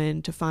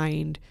common to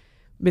find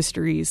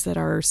mysteries that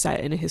are set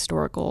in a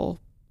historical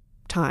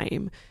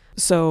time.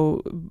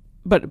 So,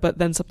 but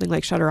then something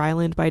like Shutter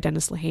Island by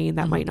Dennis Lehane,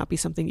 that might not be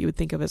something you would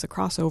think of as a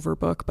crossover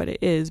book, but it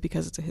is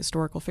because it's a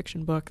historical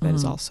fiction book that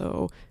is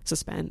also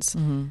suspense.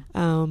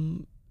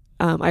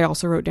 I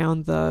also wrote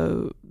down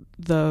the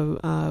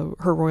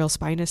Her Royal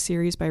Spyness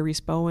series by Rhys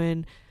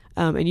Bowen.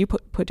 And you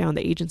put down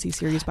the Agency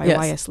series by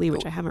Y.S. Lee,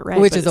 which I haven't read.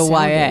 Which is a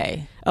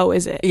YA. Oh,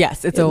 is it?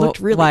 Yes, it's a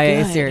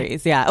YA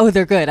series. Yeah. Oh,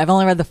 they're good. I've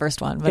only read the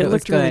first one, but it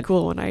looked was really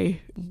cool when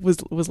I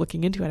was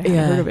looking into it. I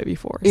hadn't heard of it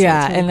before. So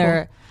and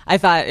cool. I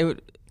thought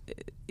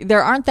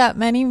there aren't that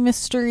many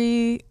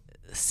mystery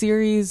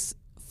series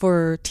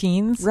for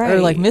teens,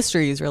 or like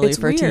mysteries really it's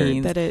for weird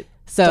teens. That it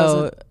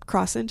doesn't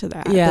cross into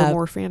that. They're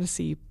more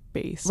fantasy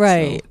based,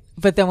 right? So.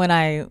 But then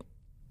when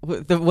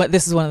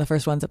this is one of the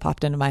first ones that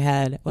popped into my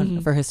head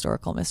for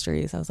historical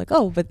mysteries. I was like,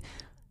 oh, but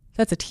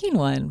that's a teen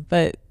one,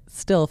 but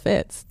still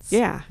fits.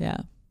 Yeah.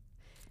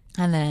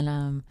 And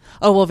then,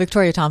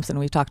 Victoria Thompson,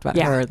 we've talked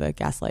about her, the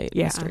Gaslight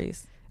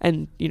mysteries.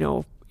 And,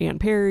 Anne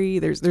Perry,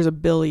 there's a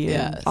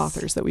billion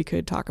authors that we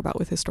could talk about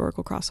with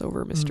historical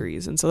crossover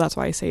mysteries. And so that's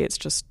why I say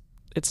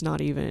it's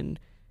not even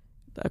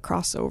a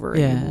crossover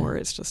anymore.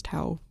 It's just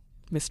how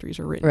mysteries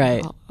are written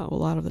a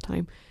lot of the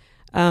time.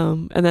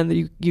 And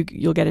then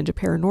you'll get into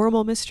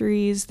paranormal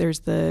mysteries.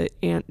 There's the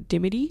Aunt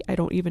Dimity. I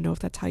don't even know if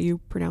that's how you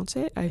pronounce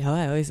it. I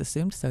always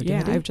assumed so.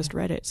 Yeah, I've just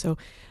read it. So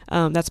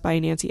that's by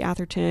Nancy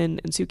Atherton,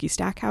 and Suki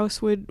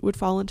Stackhouse would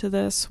fall into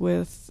this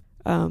with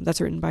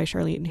that's written by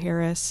Charlene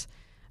Harris.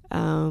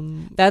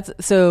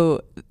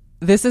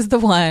 This is the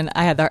one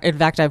I had. In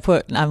fact, I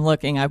put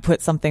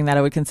something that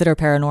I would consider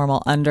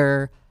paranormal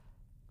under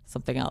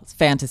something else,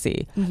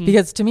 fantasy,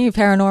 because to me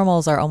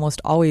paranormals are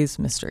almost always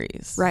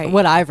mysteries,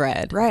 what I've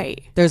read,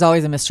 there's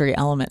always a mystery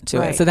element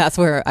to it. So that's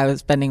where I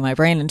was bending my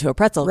brain into a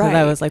pretzel, because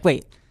I was like,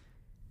 wait,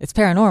 it's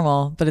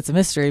paranormal but it's a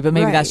mystery, but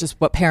maybe that's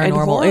just what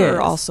paranormal and horror is.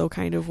 Also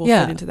kind of will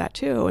fit into that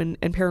too, and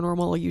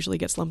paranormal usually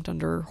gets lumped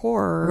under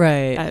horror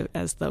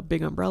as the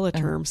big umbrella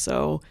term.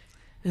 So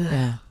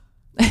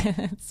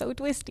It's so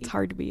twisty. It's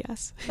hard to be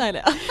us. I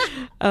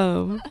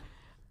know.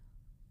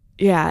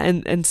 Yeah,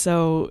 and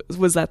so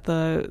was that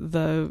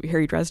the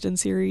Harry Dresden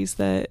series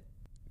that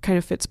kind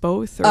of fits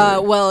both?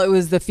 Or? Well, it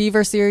was the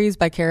Fever series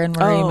by Karen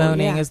Marie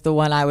Moning yeah. is the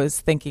one I was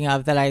thinking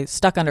of that I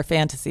stuck under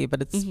fantasy,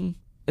 but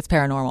it's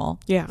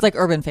paranormal. Yeah. It's like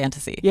urban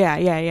fantasy.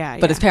 Yeah.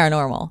 But it's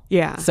paranormal.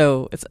 Yeah.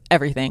 So it's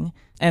everything.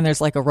 And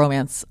there's like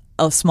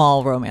a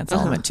small romance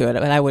element to it,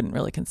 but I wouldn't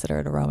really consider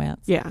it a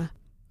romance. Yeah.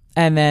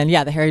 And then,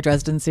 the Harry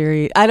Dresden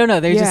series. I don't know.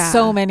 There's just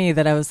so many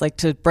that I was like,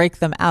 to break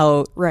them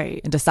out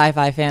into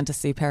sci-fi,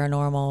 fantasy,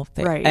 paranormal,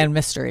 and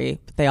mystery.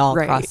 They all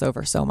cross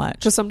over so much.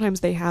 Because sometimes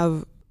they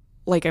have,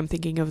 like, I'm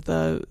thinking of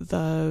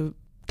the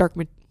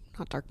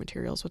not Dark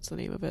Materials. What's the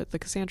name of it? The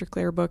Cassandra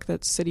Clare book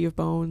that's City of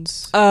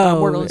Bones.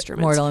 Mortal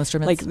Instruments. Mortal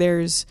Instruments. Like,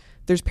 there's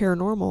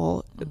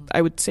paranormal.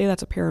 I would say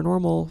that's a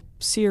paranormal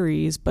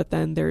series, but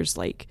then there's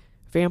like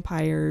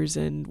vampires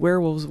and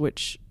werewolves,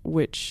 which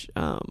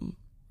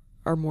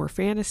are more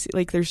fantasy.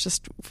 Like, there's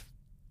just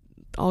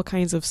all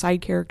kinds of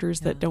side characters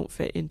that don't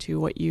fit into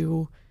what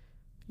you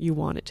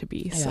want it to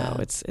be. So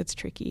it's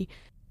tricky.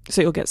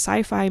 So you'll get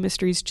sci-fi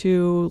mysteries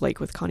too, like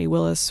with Connie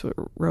Willis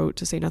wrote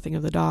To Say Nothing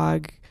of the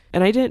Dog.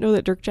 And I didn't know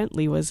that Dirk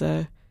Gently was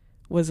a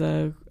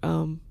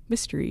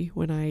mystery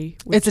when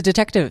it's a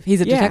detective.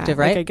 He's a detective,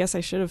 right? Like, I guess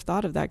I should have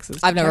thought of that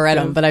because I've never read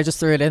him, but I just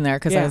threw it in there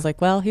because I was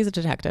like, well, he's a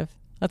detective.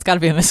 That's got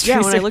to be a mystery.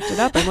 Yeah, when I looked it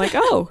up, I'm like,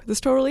 oh,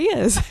 this totally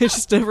is. I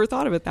just never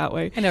thought of it that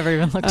way. I never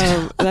even looked it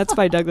up. That's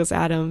by Douglas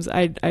Adams.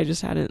 I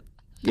just hadn't.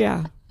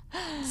 Yeah.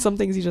 Some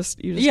things you just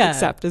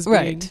accept as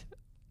being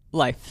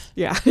life.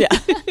 Yeah. Yeah.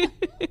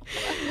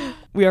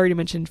 We already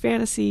mentioned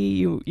fantasy.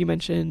 You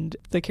mentioned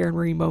the Karen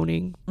Marie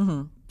Moning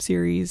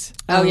series.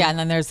 And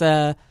then there's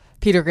a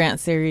Peter Grant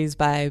series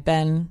by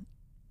Ben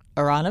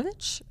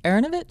Aronovich.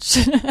 I'm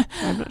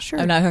not sure.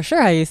 I'm not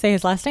sure how you say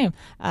his last name.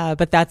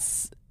 But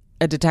that's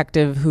a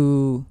detective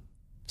who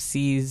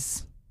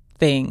sees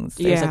things.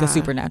 There's like a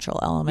supernatural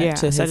element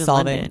to his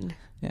solving. London.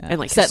 Yeah. And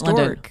like set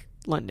historic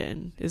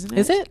London, isn't it?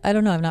 Is it? I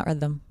don't know. I've not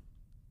read them.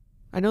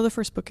 I know the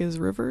first book is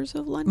Rivers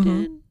of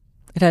London.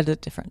 It had a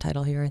different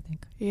title here, I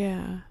think.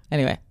 Yeah.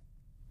 Anyway.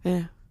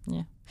 Yeah.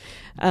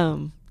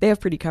 They have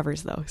pretty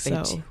covers though,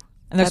 so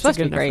and they're supposed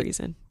to be great.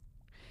 Reason.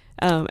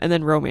 And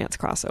then romance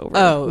crossover.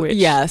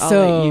 Which I'll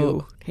let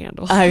you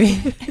handle. I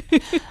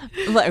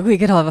mean, we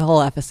could have a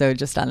whole episode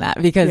just on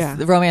that because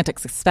the romantic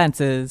suspense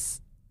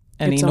is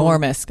an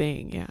enormous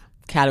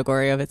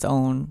category of its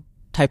own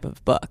type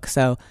of book.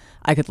 So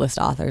I could list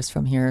authors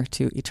from here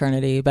to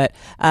eternity, but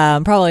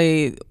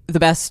probably the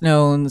best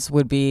knowns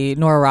would be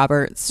Nora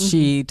Roberts.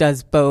 She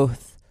does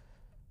both.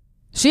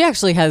 She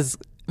actually has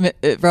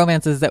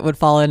romances that would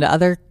fall into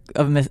other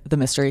of the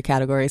mystery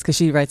categories because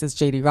she writes as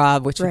J.D.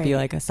 Robb, which would be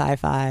like a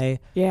sci-fi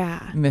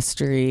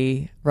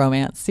mystery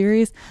romance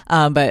series.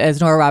 But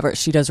as Nora Roberts,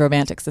 she does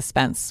romantic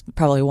suspense,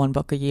 probably one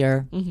book a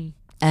year.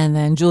 And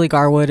then Julie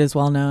Garwood is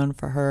well known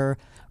for her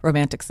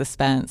romantic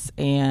suspense,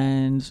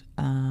 and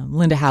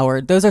Linda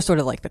Howard. Those are sort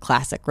of like the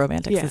classic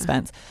romantic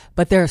suspense.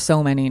 But there are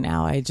so many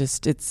now. We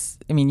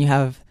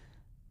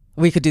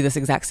could do this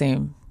exact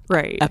same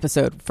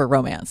episode for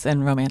romance,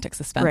 and romantic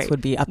suspense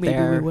would be up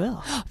there. Maybe we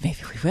will. Maybe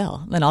we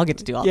will. Then I'll get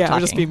to do all the talking.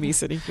 It'll just be me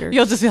sitting here.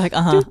 You'll just be like,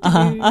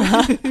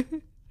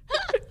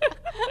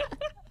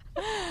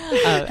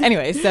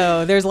 Anyway,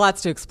 so there's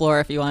lots to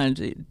explore if you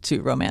wanted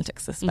to romantic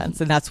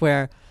suspense, and that's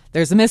where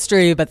there's a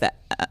mystery, but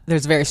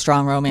there's a very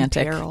strong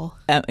romantic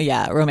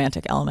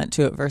element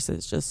to it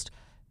versus just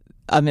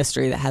a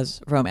mystery that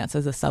has romance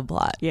as a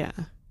subplot. Yeah,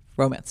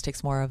 romance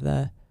takes more of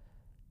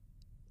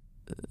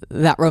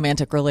that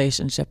romantic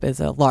relationship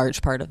is a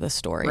large part of the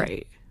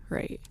story.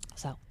 Right.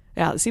 So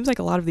yeah, it seems like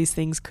a lot of these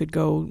things could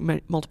go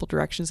multiple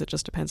directions. It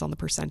just depends on the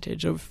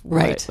percentage of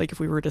what, like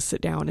if we were to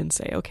sit down and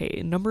say,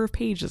 okay, number of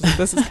pages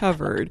this is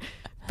covered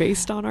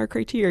based on our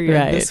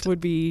criteria, this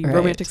would be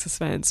romantic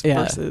suspense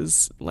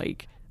versus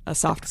like a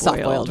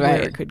soft-boiled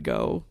where it could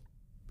go.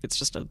 It's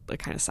just a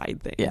kind of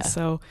side thing. Yeah.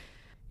 So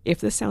if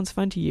this sounds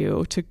fun to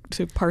you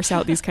to parse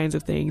out these kinds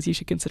of things, you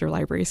should consider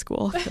library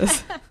school.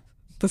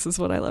 This is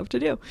what I love to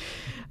do.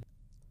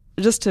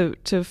 Just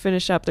to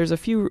finish up, there's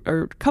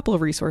a couple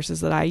of resources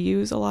that I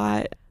use a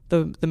lot.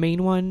 The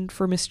main one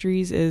for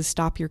mysteries is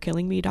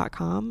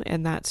stopyourkillingme.com,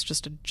 and that's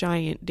just a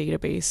giant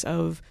database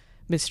of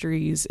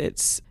mysteries.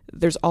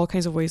 There's all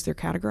kinds of ways they're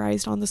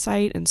categorized on the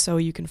site, and so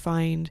you can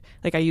find,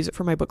 like I use it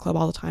for my book club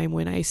all the time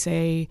when I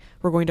say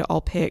we're going to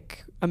all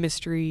pick a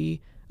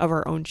mystery of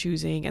our own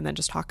choosing and then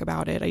just talk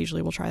about it. I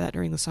usually will try that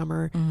during the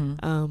summer.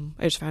 I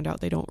just found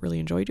out they don't really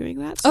enjoy doing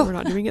that, so we're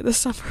not doing it this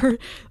summer.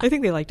 I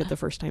think they liked it the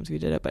first times we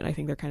did it, but I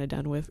think they're kind of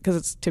done with, because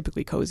it's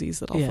typically cozies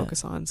that I'll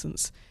focus on,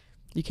 since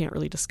you can't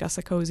really discuss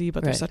a cozy,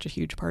 but they're such a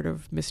huge part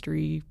of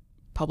mystery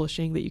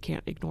publishing that you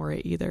can't ignore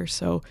it either.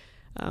 So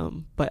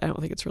but I don't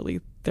think it's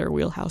really their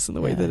wheelhouse in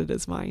the way that it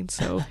is mine.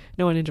 So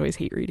no one enjoys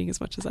hate reading as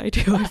much as I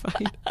do, I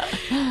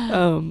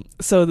find.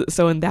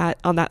 So in that,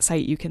 on that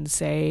site, you can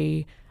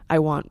say, I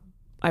want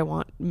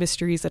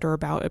mysteries that are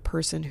about a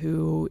person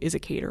who is a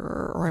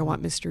caterer, or I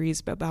want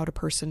mysteries about a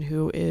person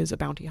who is a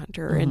bounty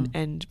hunter,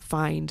 and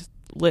find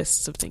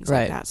lists of things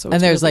right. like that. So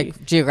and there's really,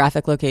 like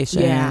geographic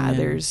location. Yeah,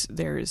 there's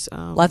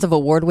lots of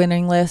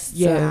award-winning lists.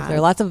 Yeah. So there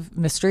are lots of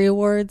mystery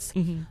awards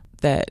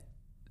that,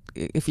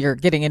 if you're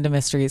getting into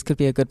mysteries, could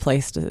be a good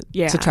place to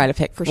try to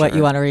pick what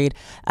you want to read.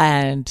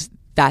 And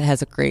that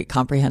has a great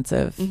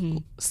comprehensive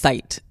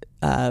site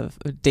of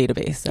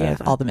database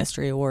of all the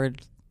mystery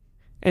award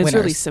and winners.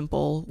 It's really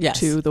simple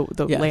too.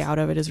 The Yes. layout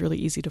of it is really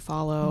easy to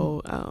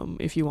follow.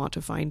 If you want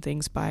to find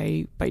things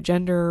by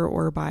gender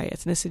or by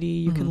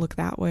ethnicity, you can look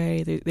that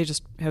way. They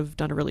just have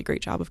done a really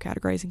great job of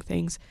categorizing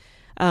things.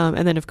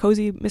 And then if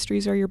cozy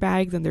mysteries are your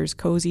bag, then there's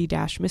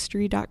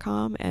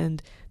cozy-mystery.com,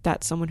 and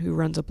that's someone who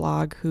runs a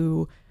blog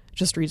who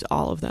just reads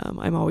all of them.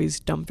 I'm always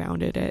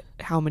dumbfounded at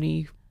how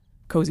many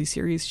cozy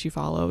series she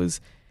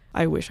follows.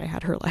 I wish I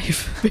had her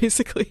life,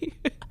 basically.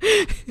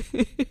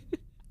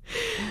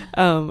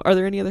 Are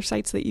there any other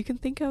sites that you can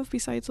think of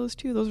besides those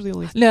two? Those are the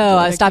only.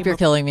 No, Stop You're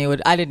Killing Me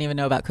I didn't even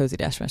know about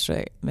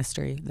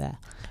Cozy-Mystery there,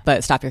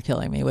 but Stop You're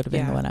Killing Me would have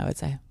been the one I would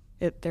say.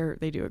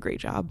 They do a great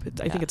job.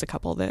 I think it's a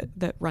couple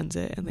that runs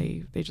it, and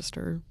they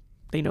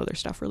know their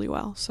stuff really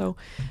well. So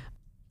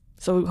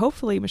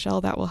hopefully,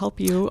 Michelle, that will help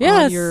you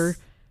on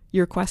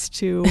your quest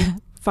to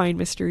find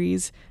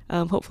mysteries.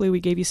 Hopefully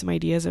we gave you some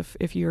ideas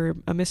if you're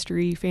a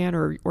mystery fan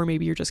or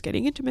maybe you're just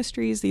getting into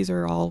mysteries. These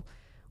are all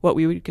what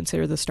we would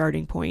consider the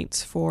starting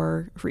points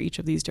for each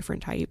of these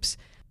different types.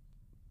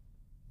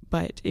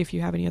 But if you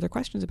have any other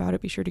questions about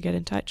it, be sure to get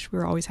in touch.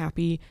 We're always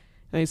happy,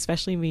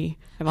 especially me.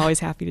 I'm always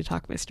happy to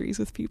talk mysteries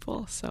with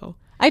people. So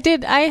I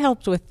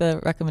helped with the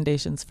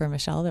recommendations for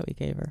Michelle that we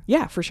gave her.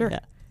 Yeah, for sure.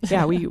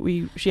 Yeah,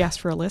 she asked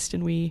for a list,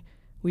 and we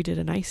did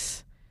a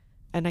nice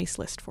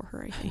list for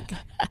her, I think.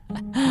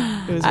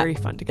 It was very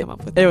fun to come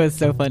up with that. It was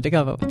so fun to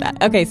come up with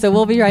that. Okay, so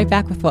we'll be right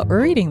back with what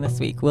we're reading this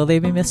week. Will they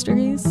be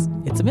mysteries?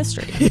 It's a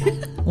mystery.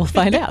 We'll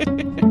find out.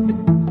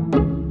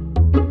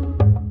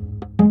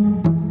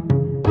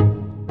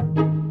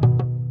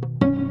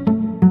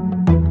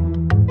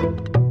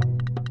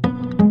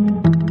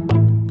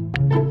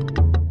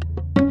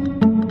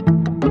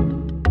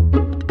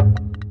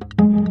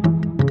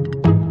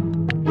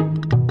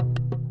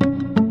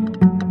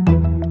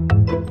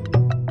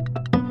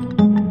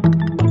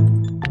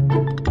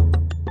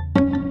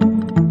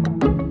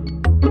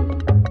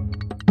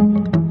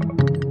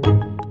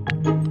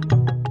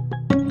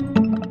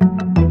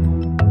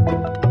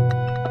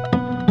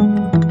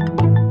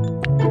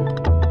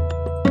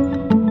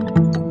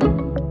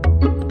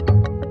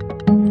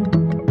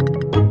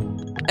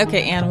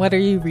 Okay, Anne, what are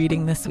you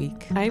reading this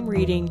week? I'm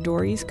reading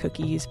Dory's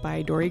Cookies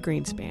by Dory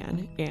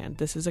Greenspan, and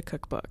this is a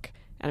cookbook.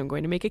 And I'm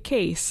going to make a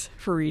case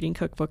for reading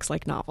cookbooks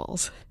like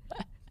novels.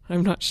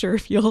 I'm not sure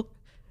if you'll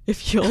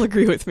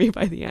agree with me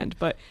by the end,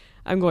 but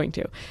I'm going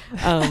to.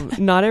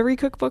 Not every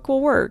cookbook will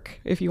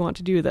work if you want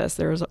to do this.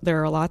 There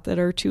are a lot that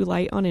are too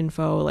light on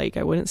info. Like,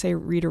 I wouldn't say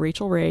read a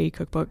Rachel Ray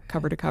cookbook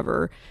cover to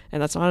cover,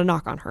 and that's not a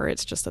knock on her.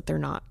 It's just that they're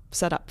not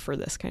set up for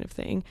this kind of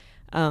thing.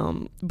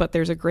 But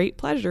there's a great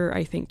pleasure,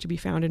 I think, to be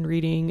found in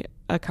reading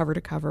a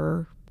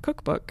cover-to-cover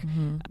cookbook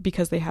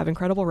because they have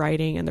incredible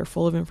writing and they're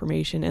full of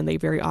information and they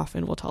very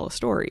often will tell a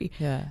story.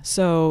 Yeah.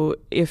 So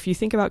if you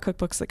think about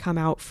cookbooks that come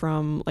out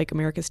from like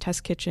America's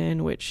Test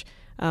Kitchen, which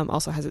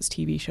also has its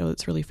TV show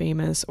that's really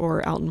famous,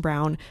 or Alton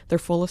Brown, they're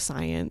full of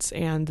science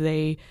and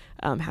they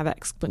have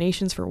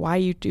explanations for why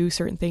you do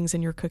certain things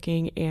in your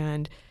cooking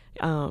and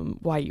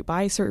why you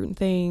buy certain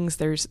things.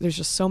 There's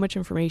just so much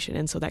information,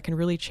 and so that can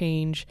really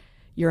change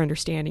your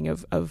understanding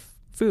of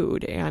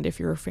food. And if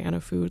you're a fan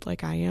of food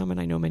like I am, and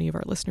I know many of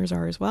our listeners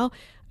are as well,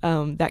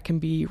 that can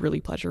be really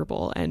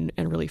pleasurable and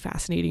really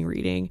fascinating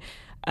reading.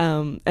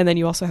 And then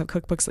you also have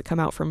cookbooks that come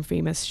out from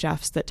famous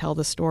chefs that tell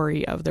the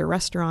story of their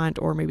restaurant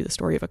or maybe the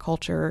story of a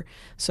culture.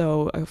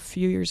 So a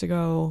few years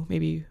ago,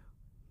 maybe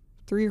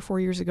 3 or 4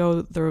 years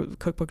ago, the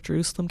cookbook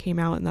Jerusalem came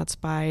out, and that's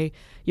by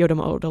Yotam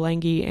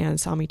Ottolenghi and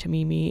Sami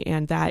Tamimi.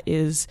 And that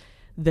is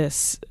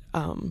this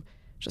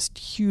just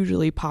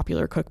hugely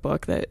popular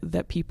cookbook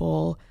that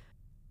people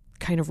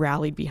kind of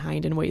rallied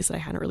behind in ways that I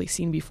hadn't really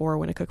seen before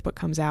when a cookbook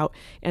comes out.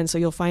 And so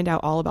you'll find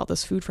out all about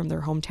this food from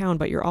their hometown,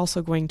 but you're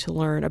also going to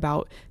learn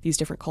about these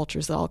different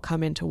cultures that all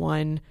come into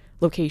one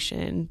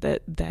location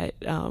that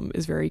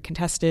is very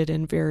contested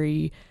and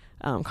very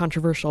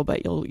controversial,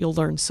 but you'll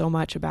learn so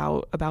much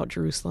about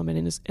Jerusalem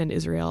and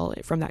Israel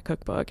from that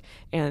cookbook.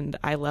 And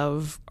I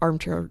love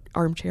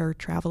armchair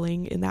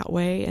traveling in that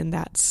way, and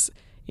that's,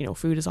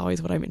 food is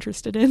always what I'm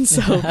interested in.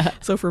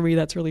 So for me,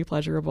 that's really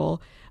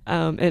pleasurable.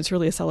 And it's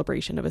really a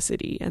celebration of a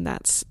city, and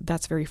that's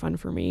very fun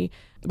for me.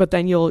 But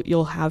then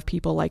you'll have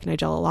people like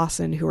Nigella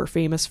Lawson who are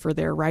famous for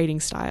their writing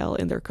style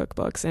in their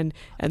cookbooks, and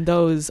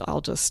those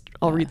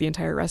I'll read the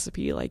entire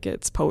recipe like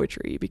it's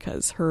poetry,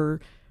 because her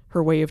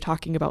way of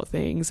talking about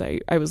things. I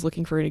was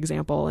looking for an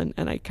example and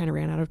I kind of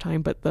ran out of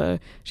time,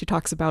 but she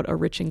talks about a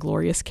rich and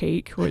glorious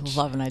cake, which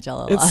I love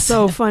Nigella Lawson. It's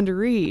so fun to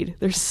read.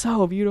 They're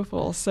so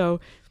beautiful.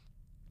 So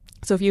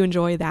if you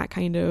enjoy that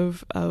kind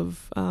of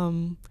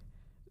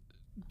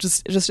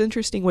just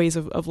interesting ways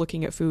of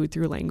looking at food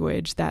through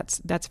language.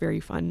 That's very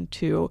fun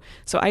too.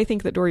 So I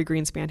think that Dorie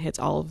Greenspan hits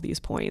all of these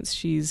points.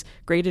 She's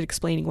great at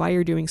explaining why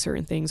you're doing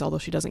certain things, although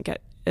she doesn't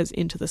get as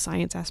into the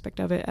science aspect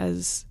of it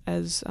as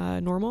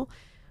normal,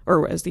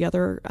 or as the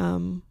other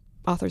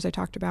authors I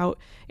talked about.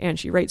 And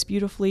she writes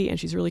beautifully, and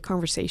she's really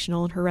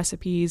conversational in her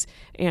recipes.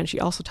 And she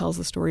also tells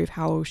the story of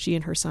how she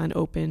and her son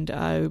opened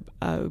a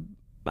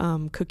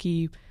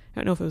cookie. I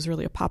don't know if it was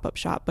really a pop-up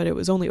shop, but it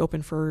was only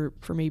open for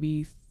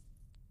maybe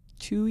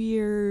 2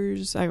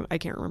 years. I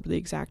can't remember the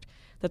exact.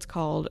 That's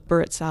called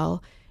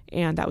Buritzel,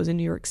 and that was in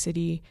New York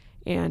City.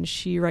 And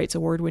she writes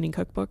award-winning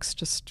cookbooks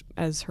just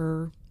as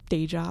her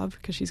day job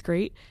because she's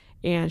great.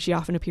 And she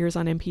often appears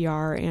on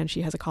NPR, and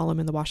she has a column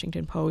in the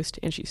Washington Post,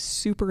 and she's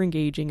super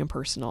engaging and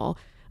personal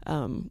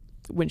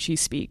when she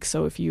speaks.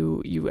 So if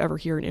you ever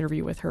hear an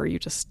interview with her, you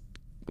just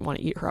want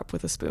to eat her up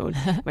with a spoon.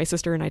 My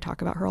sister and I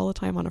talk about her all the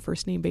time on a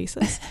first name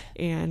basis,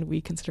 and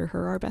we consider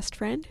her our best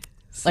friend.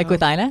 So, like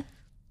with Ina?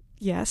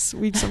 Yes,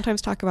 we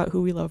sometimes talk about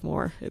who we love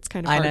more. It's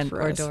kind of hard Ina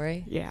for or us.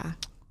 Dorie? Yeah.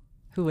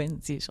 Who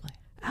wins usually?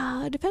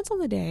 Depends on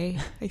the day,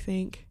 I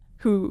think.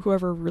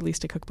 Whoever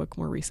released a cookbook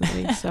more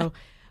recently. So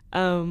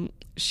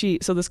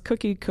so this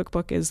cookie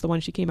cookbook is the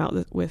one she came out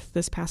with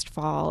this past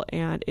fall,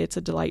 and it's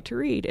a delight to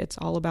read. It's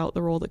all about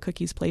the role that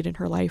cookies played in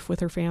her life with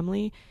her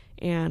family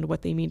and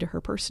what they mean to her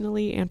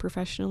personally and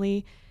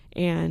professionally.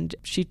 And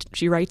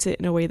she writes it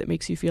in a way that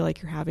makes you feel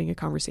like you're having a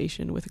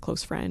conversation with a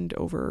close friend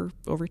over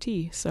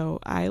tea. So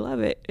I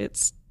love it.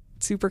 It's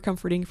super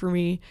comforting for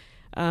me.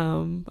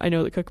 I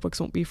know that cookbooks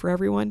won't be for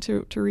everyone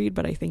to read,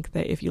 but I think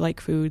that if you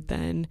like food,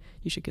 then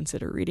you should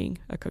consider reading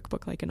a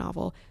cookbook like a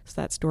novel. So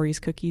that's Dorie's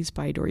Cookies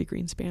by Dorie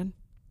Greenspan.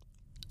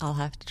 I'll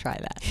have to try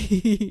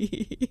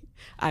that.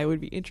 I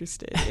would be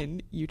interested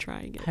in you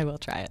trying it. I will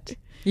try it.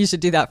 You should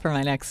do that for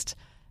my next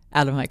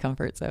out of my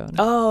comfort zone.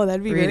 Oh,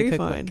 that'd be very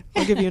fun.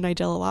 I'll give you a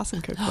Nigella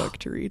Lawson cookbook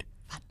to read.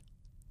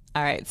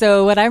 All right.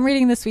 So what I'm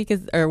reading this week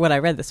what I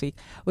read this week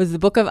was the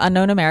Book of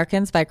Unknown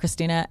Americans by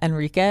Cristina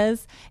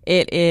Enriquez.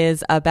 It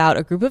is about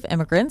a group of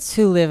immigrants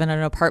who live in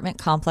an apartment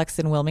complex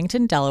in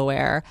Wilmington,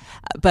 Delaware,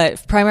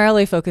 but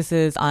primarily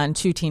focuses on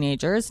 2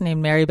 teenagers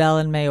named Maribel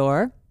and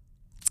Mayor.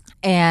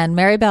 And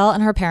Maribel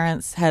and her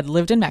parents had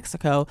lived in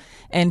Mexico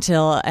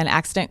until an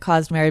accident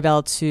caused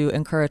Maribel to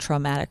incur a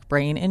traumatic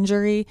brain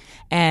injury,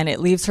 and it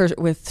leaves her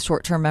with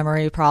short-term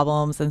memory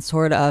problems and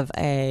sort of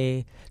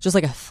just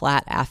like a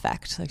flat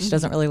affect. Like she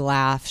doesn't really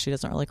laugh, she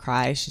doesn't really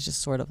cry, she's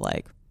just sort of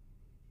like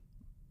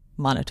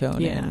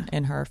monotone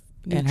in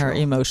her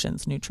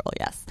emotions, neutral,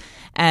 yes.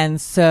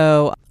 And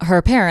so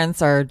her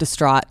parents are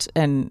distraught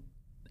and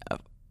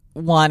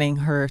wanting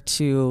her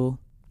to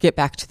get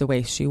back to the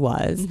way she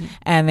was.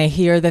 And they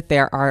hear that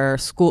there are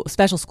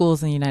special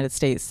schools in the United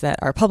States that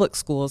are public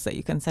schools that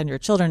you can send your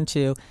children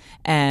to,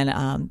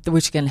 and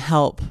which can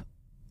help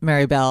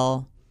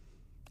Maribel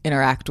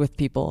interact with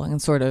people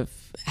and sort of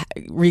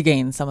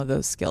regain some of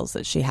those skills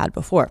that she had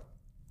before.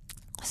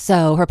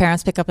 So her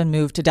parents pick up and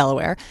move to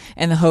Delaware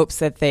in the hopes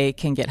that they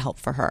can get help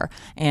for her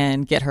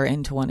and get her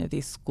into one of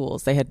these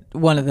schools. They had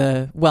one of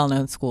the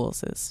well-known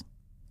schools is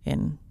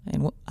in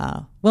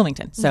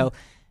Wilmington. So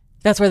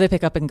that's where they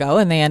pick up and go,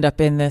 and they end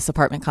up in this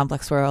apartment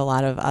complex where a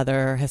lot of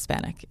other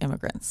Hispanic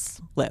immigrants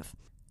live.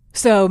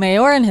 So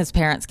Mayor and his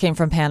parents came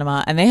from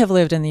Panama, and they have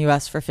lived in the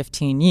U.S. for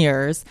 15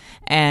 years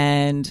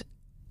and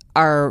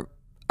are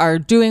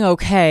doing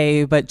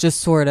okay, but just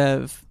sort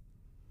of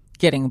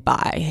getting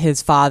by.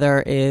 His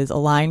father is a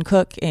line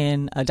cook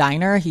in a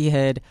diner. He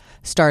had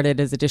started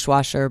as a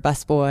dishwasher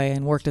busboy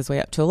and worked his way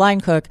up to a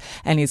line cook,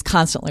 and he's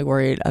constantly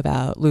worried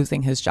about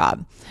losing his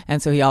job.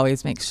 And so he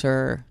always makes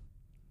sure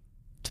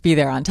to be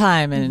there on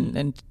time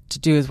and to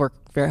do his work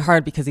very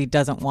hard because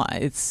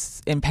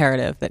it's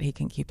imperative that he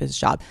can keep his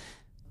job.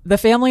 The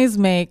families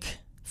make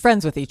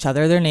friends with each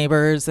other, they're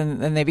neighbors,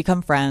 and they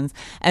become friends.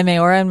 And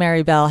Mayor and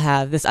Maribel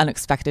have this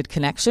unexpected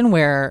connection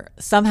where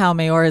somehow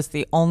Mayor is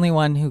the only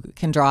one who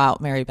can draw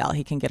out Maribel.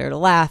 He can get her to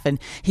laugh, and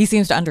he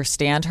seems to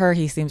understand her.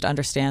 He seems to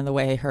understand the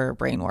way her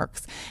brain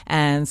works.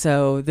 And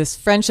so this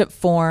friendship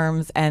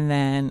forms, and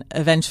then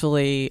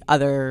eventually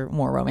other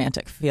more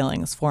romantic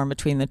feelings form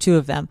between the two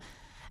of them.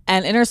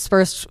 And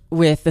interspersed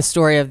with the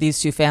story of these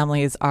 2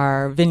 families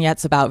are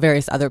vignettes about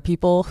various other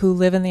people who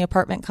live in the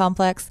apartment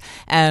complex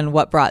and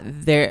what brought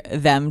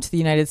them to the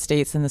United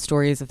States and the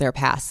stories of their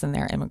past and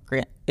their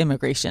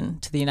immigration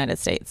to the United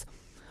States.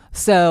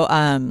 So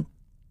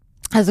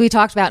as we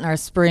talked about in our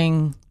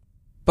spring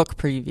book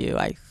preview,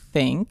 I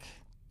think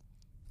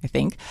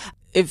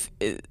if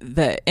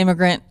the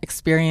immigrant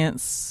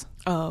experience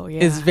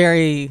is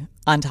very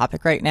on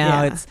topic right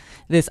now. It's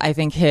this, I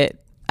think, hit.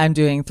 I'm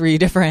doing 3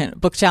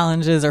 different book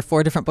challenges or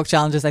 4 different book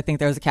challenges. I think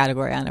there's a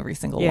category on every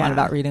single one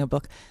about reading a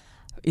book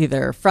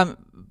either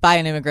by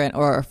an immigrant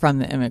or from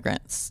the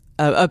immigrants,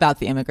 about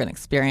the immigrant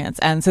experience.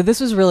 And so this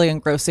was really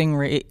engrossing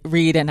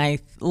read, and I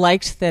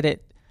liked that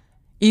it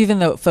even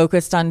though it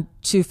focused on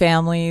two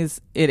families,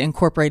 it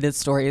incorporated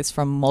stories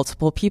from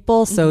multiple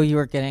people. So you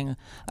were getting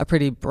a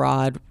pretty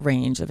broad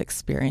range of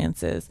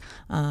experiences.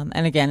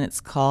 And again, it's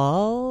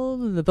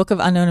called The Book of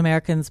Unknown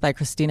Americans by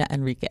Cristina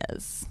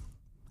Enriquez.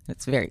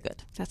 It's very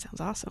good. That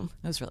sounds awesome.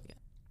 It was really good.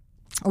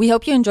 We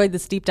hope you enjoyed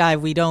this deep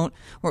dive. We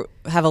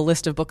have a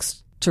list of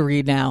books to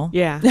read now.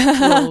 Yeah.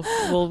 Anne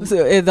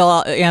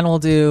will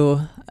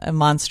do a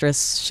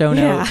monstrous show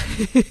note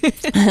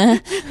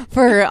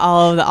for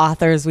all of the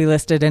authors we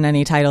listed and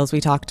any titles we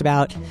talked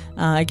about.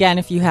 Again,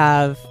 if you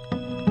have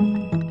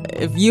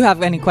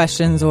any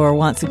questions or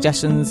want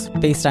suggestions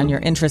based on your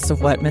interests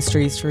of what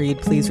mysteries to read,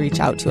 please reach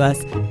out to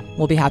us.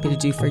 We'll be happy to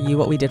do for you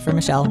what we did for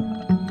Michelle.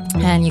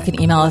 And you can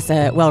email us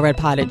at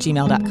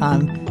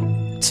wellreadpod@gmail.com.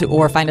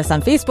 Or find us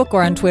on Facebook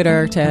or on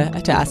Twitter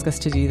to ask us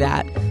to do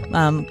that.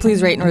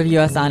 Please rate and review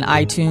us on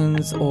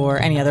iTunes or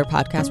any other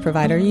podcast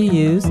provider you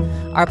use.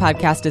 Our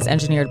podcast is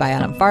engineered by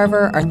Adam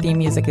Farver. Our theme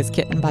music is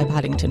Kitten by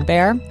Poddington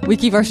Bear. We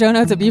keep our show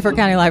notes at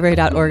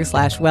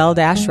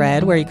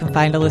beaufortcountylibrary.org/well-read, where you can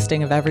find a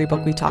listing of every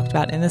book we talked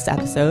about in this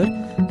episode.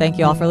 Thank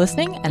you all for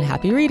listening, and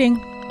happy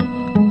reading.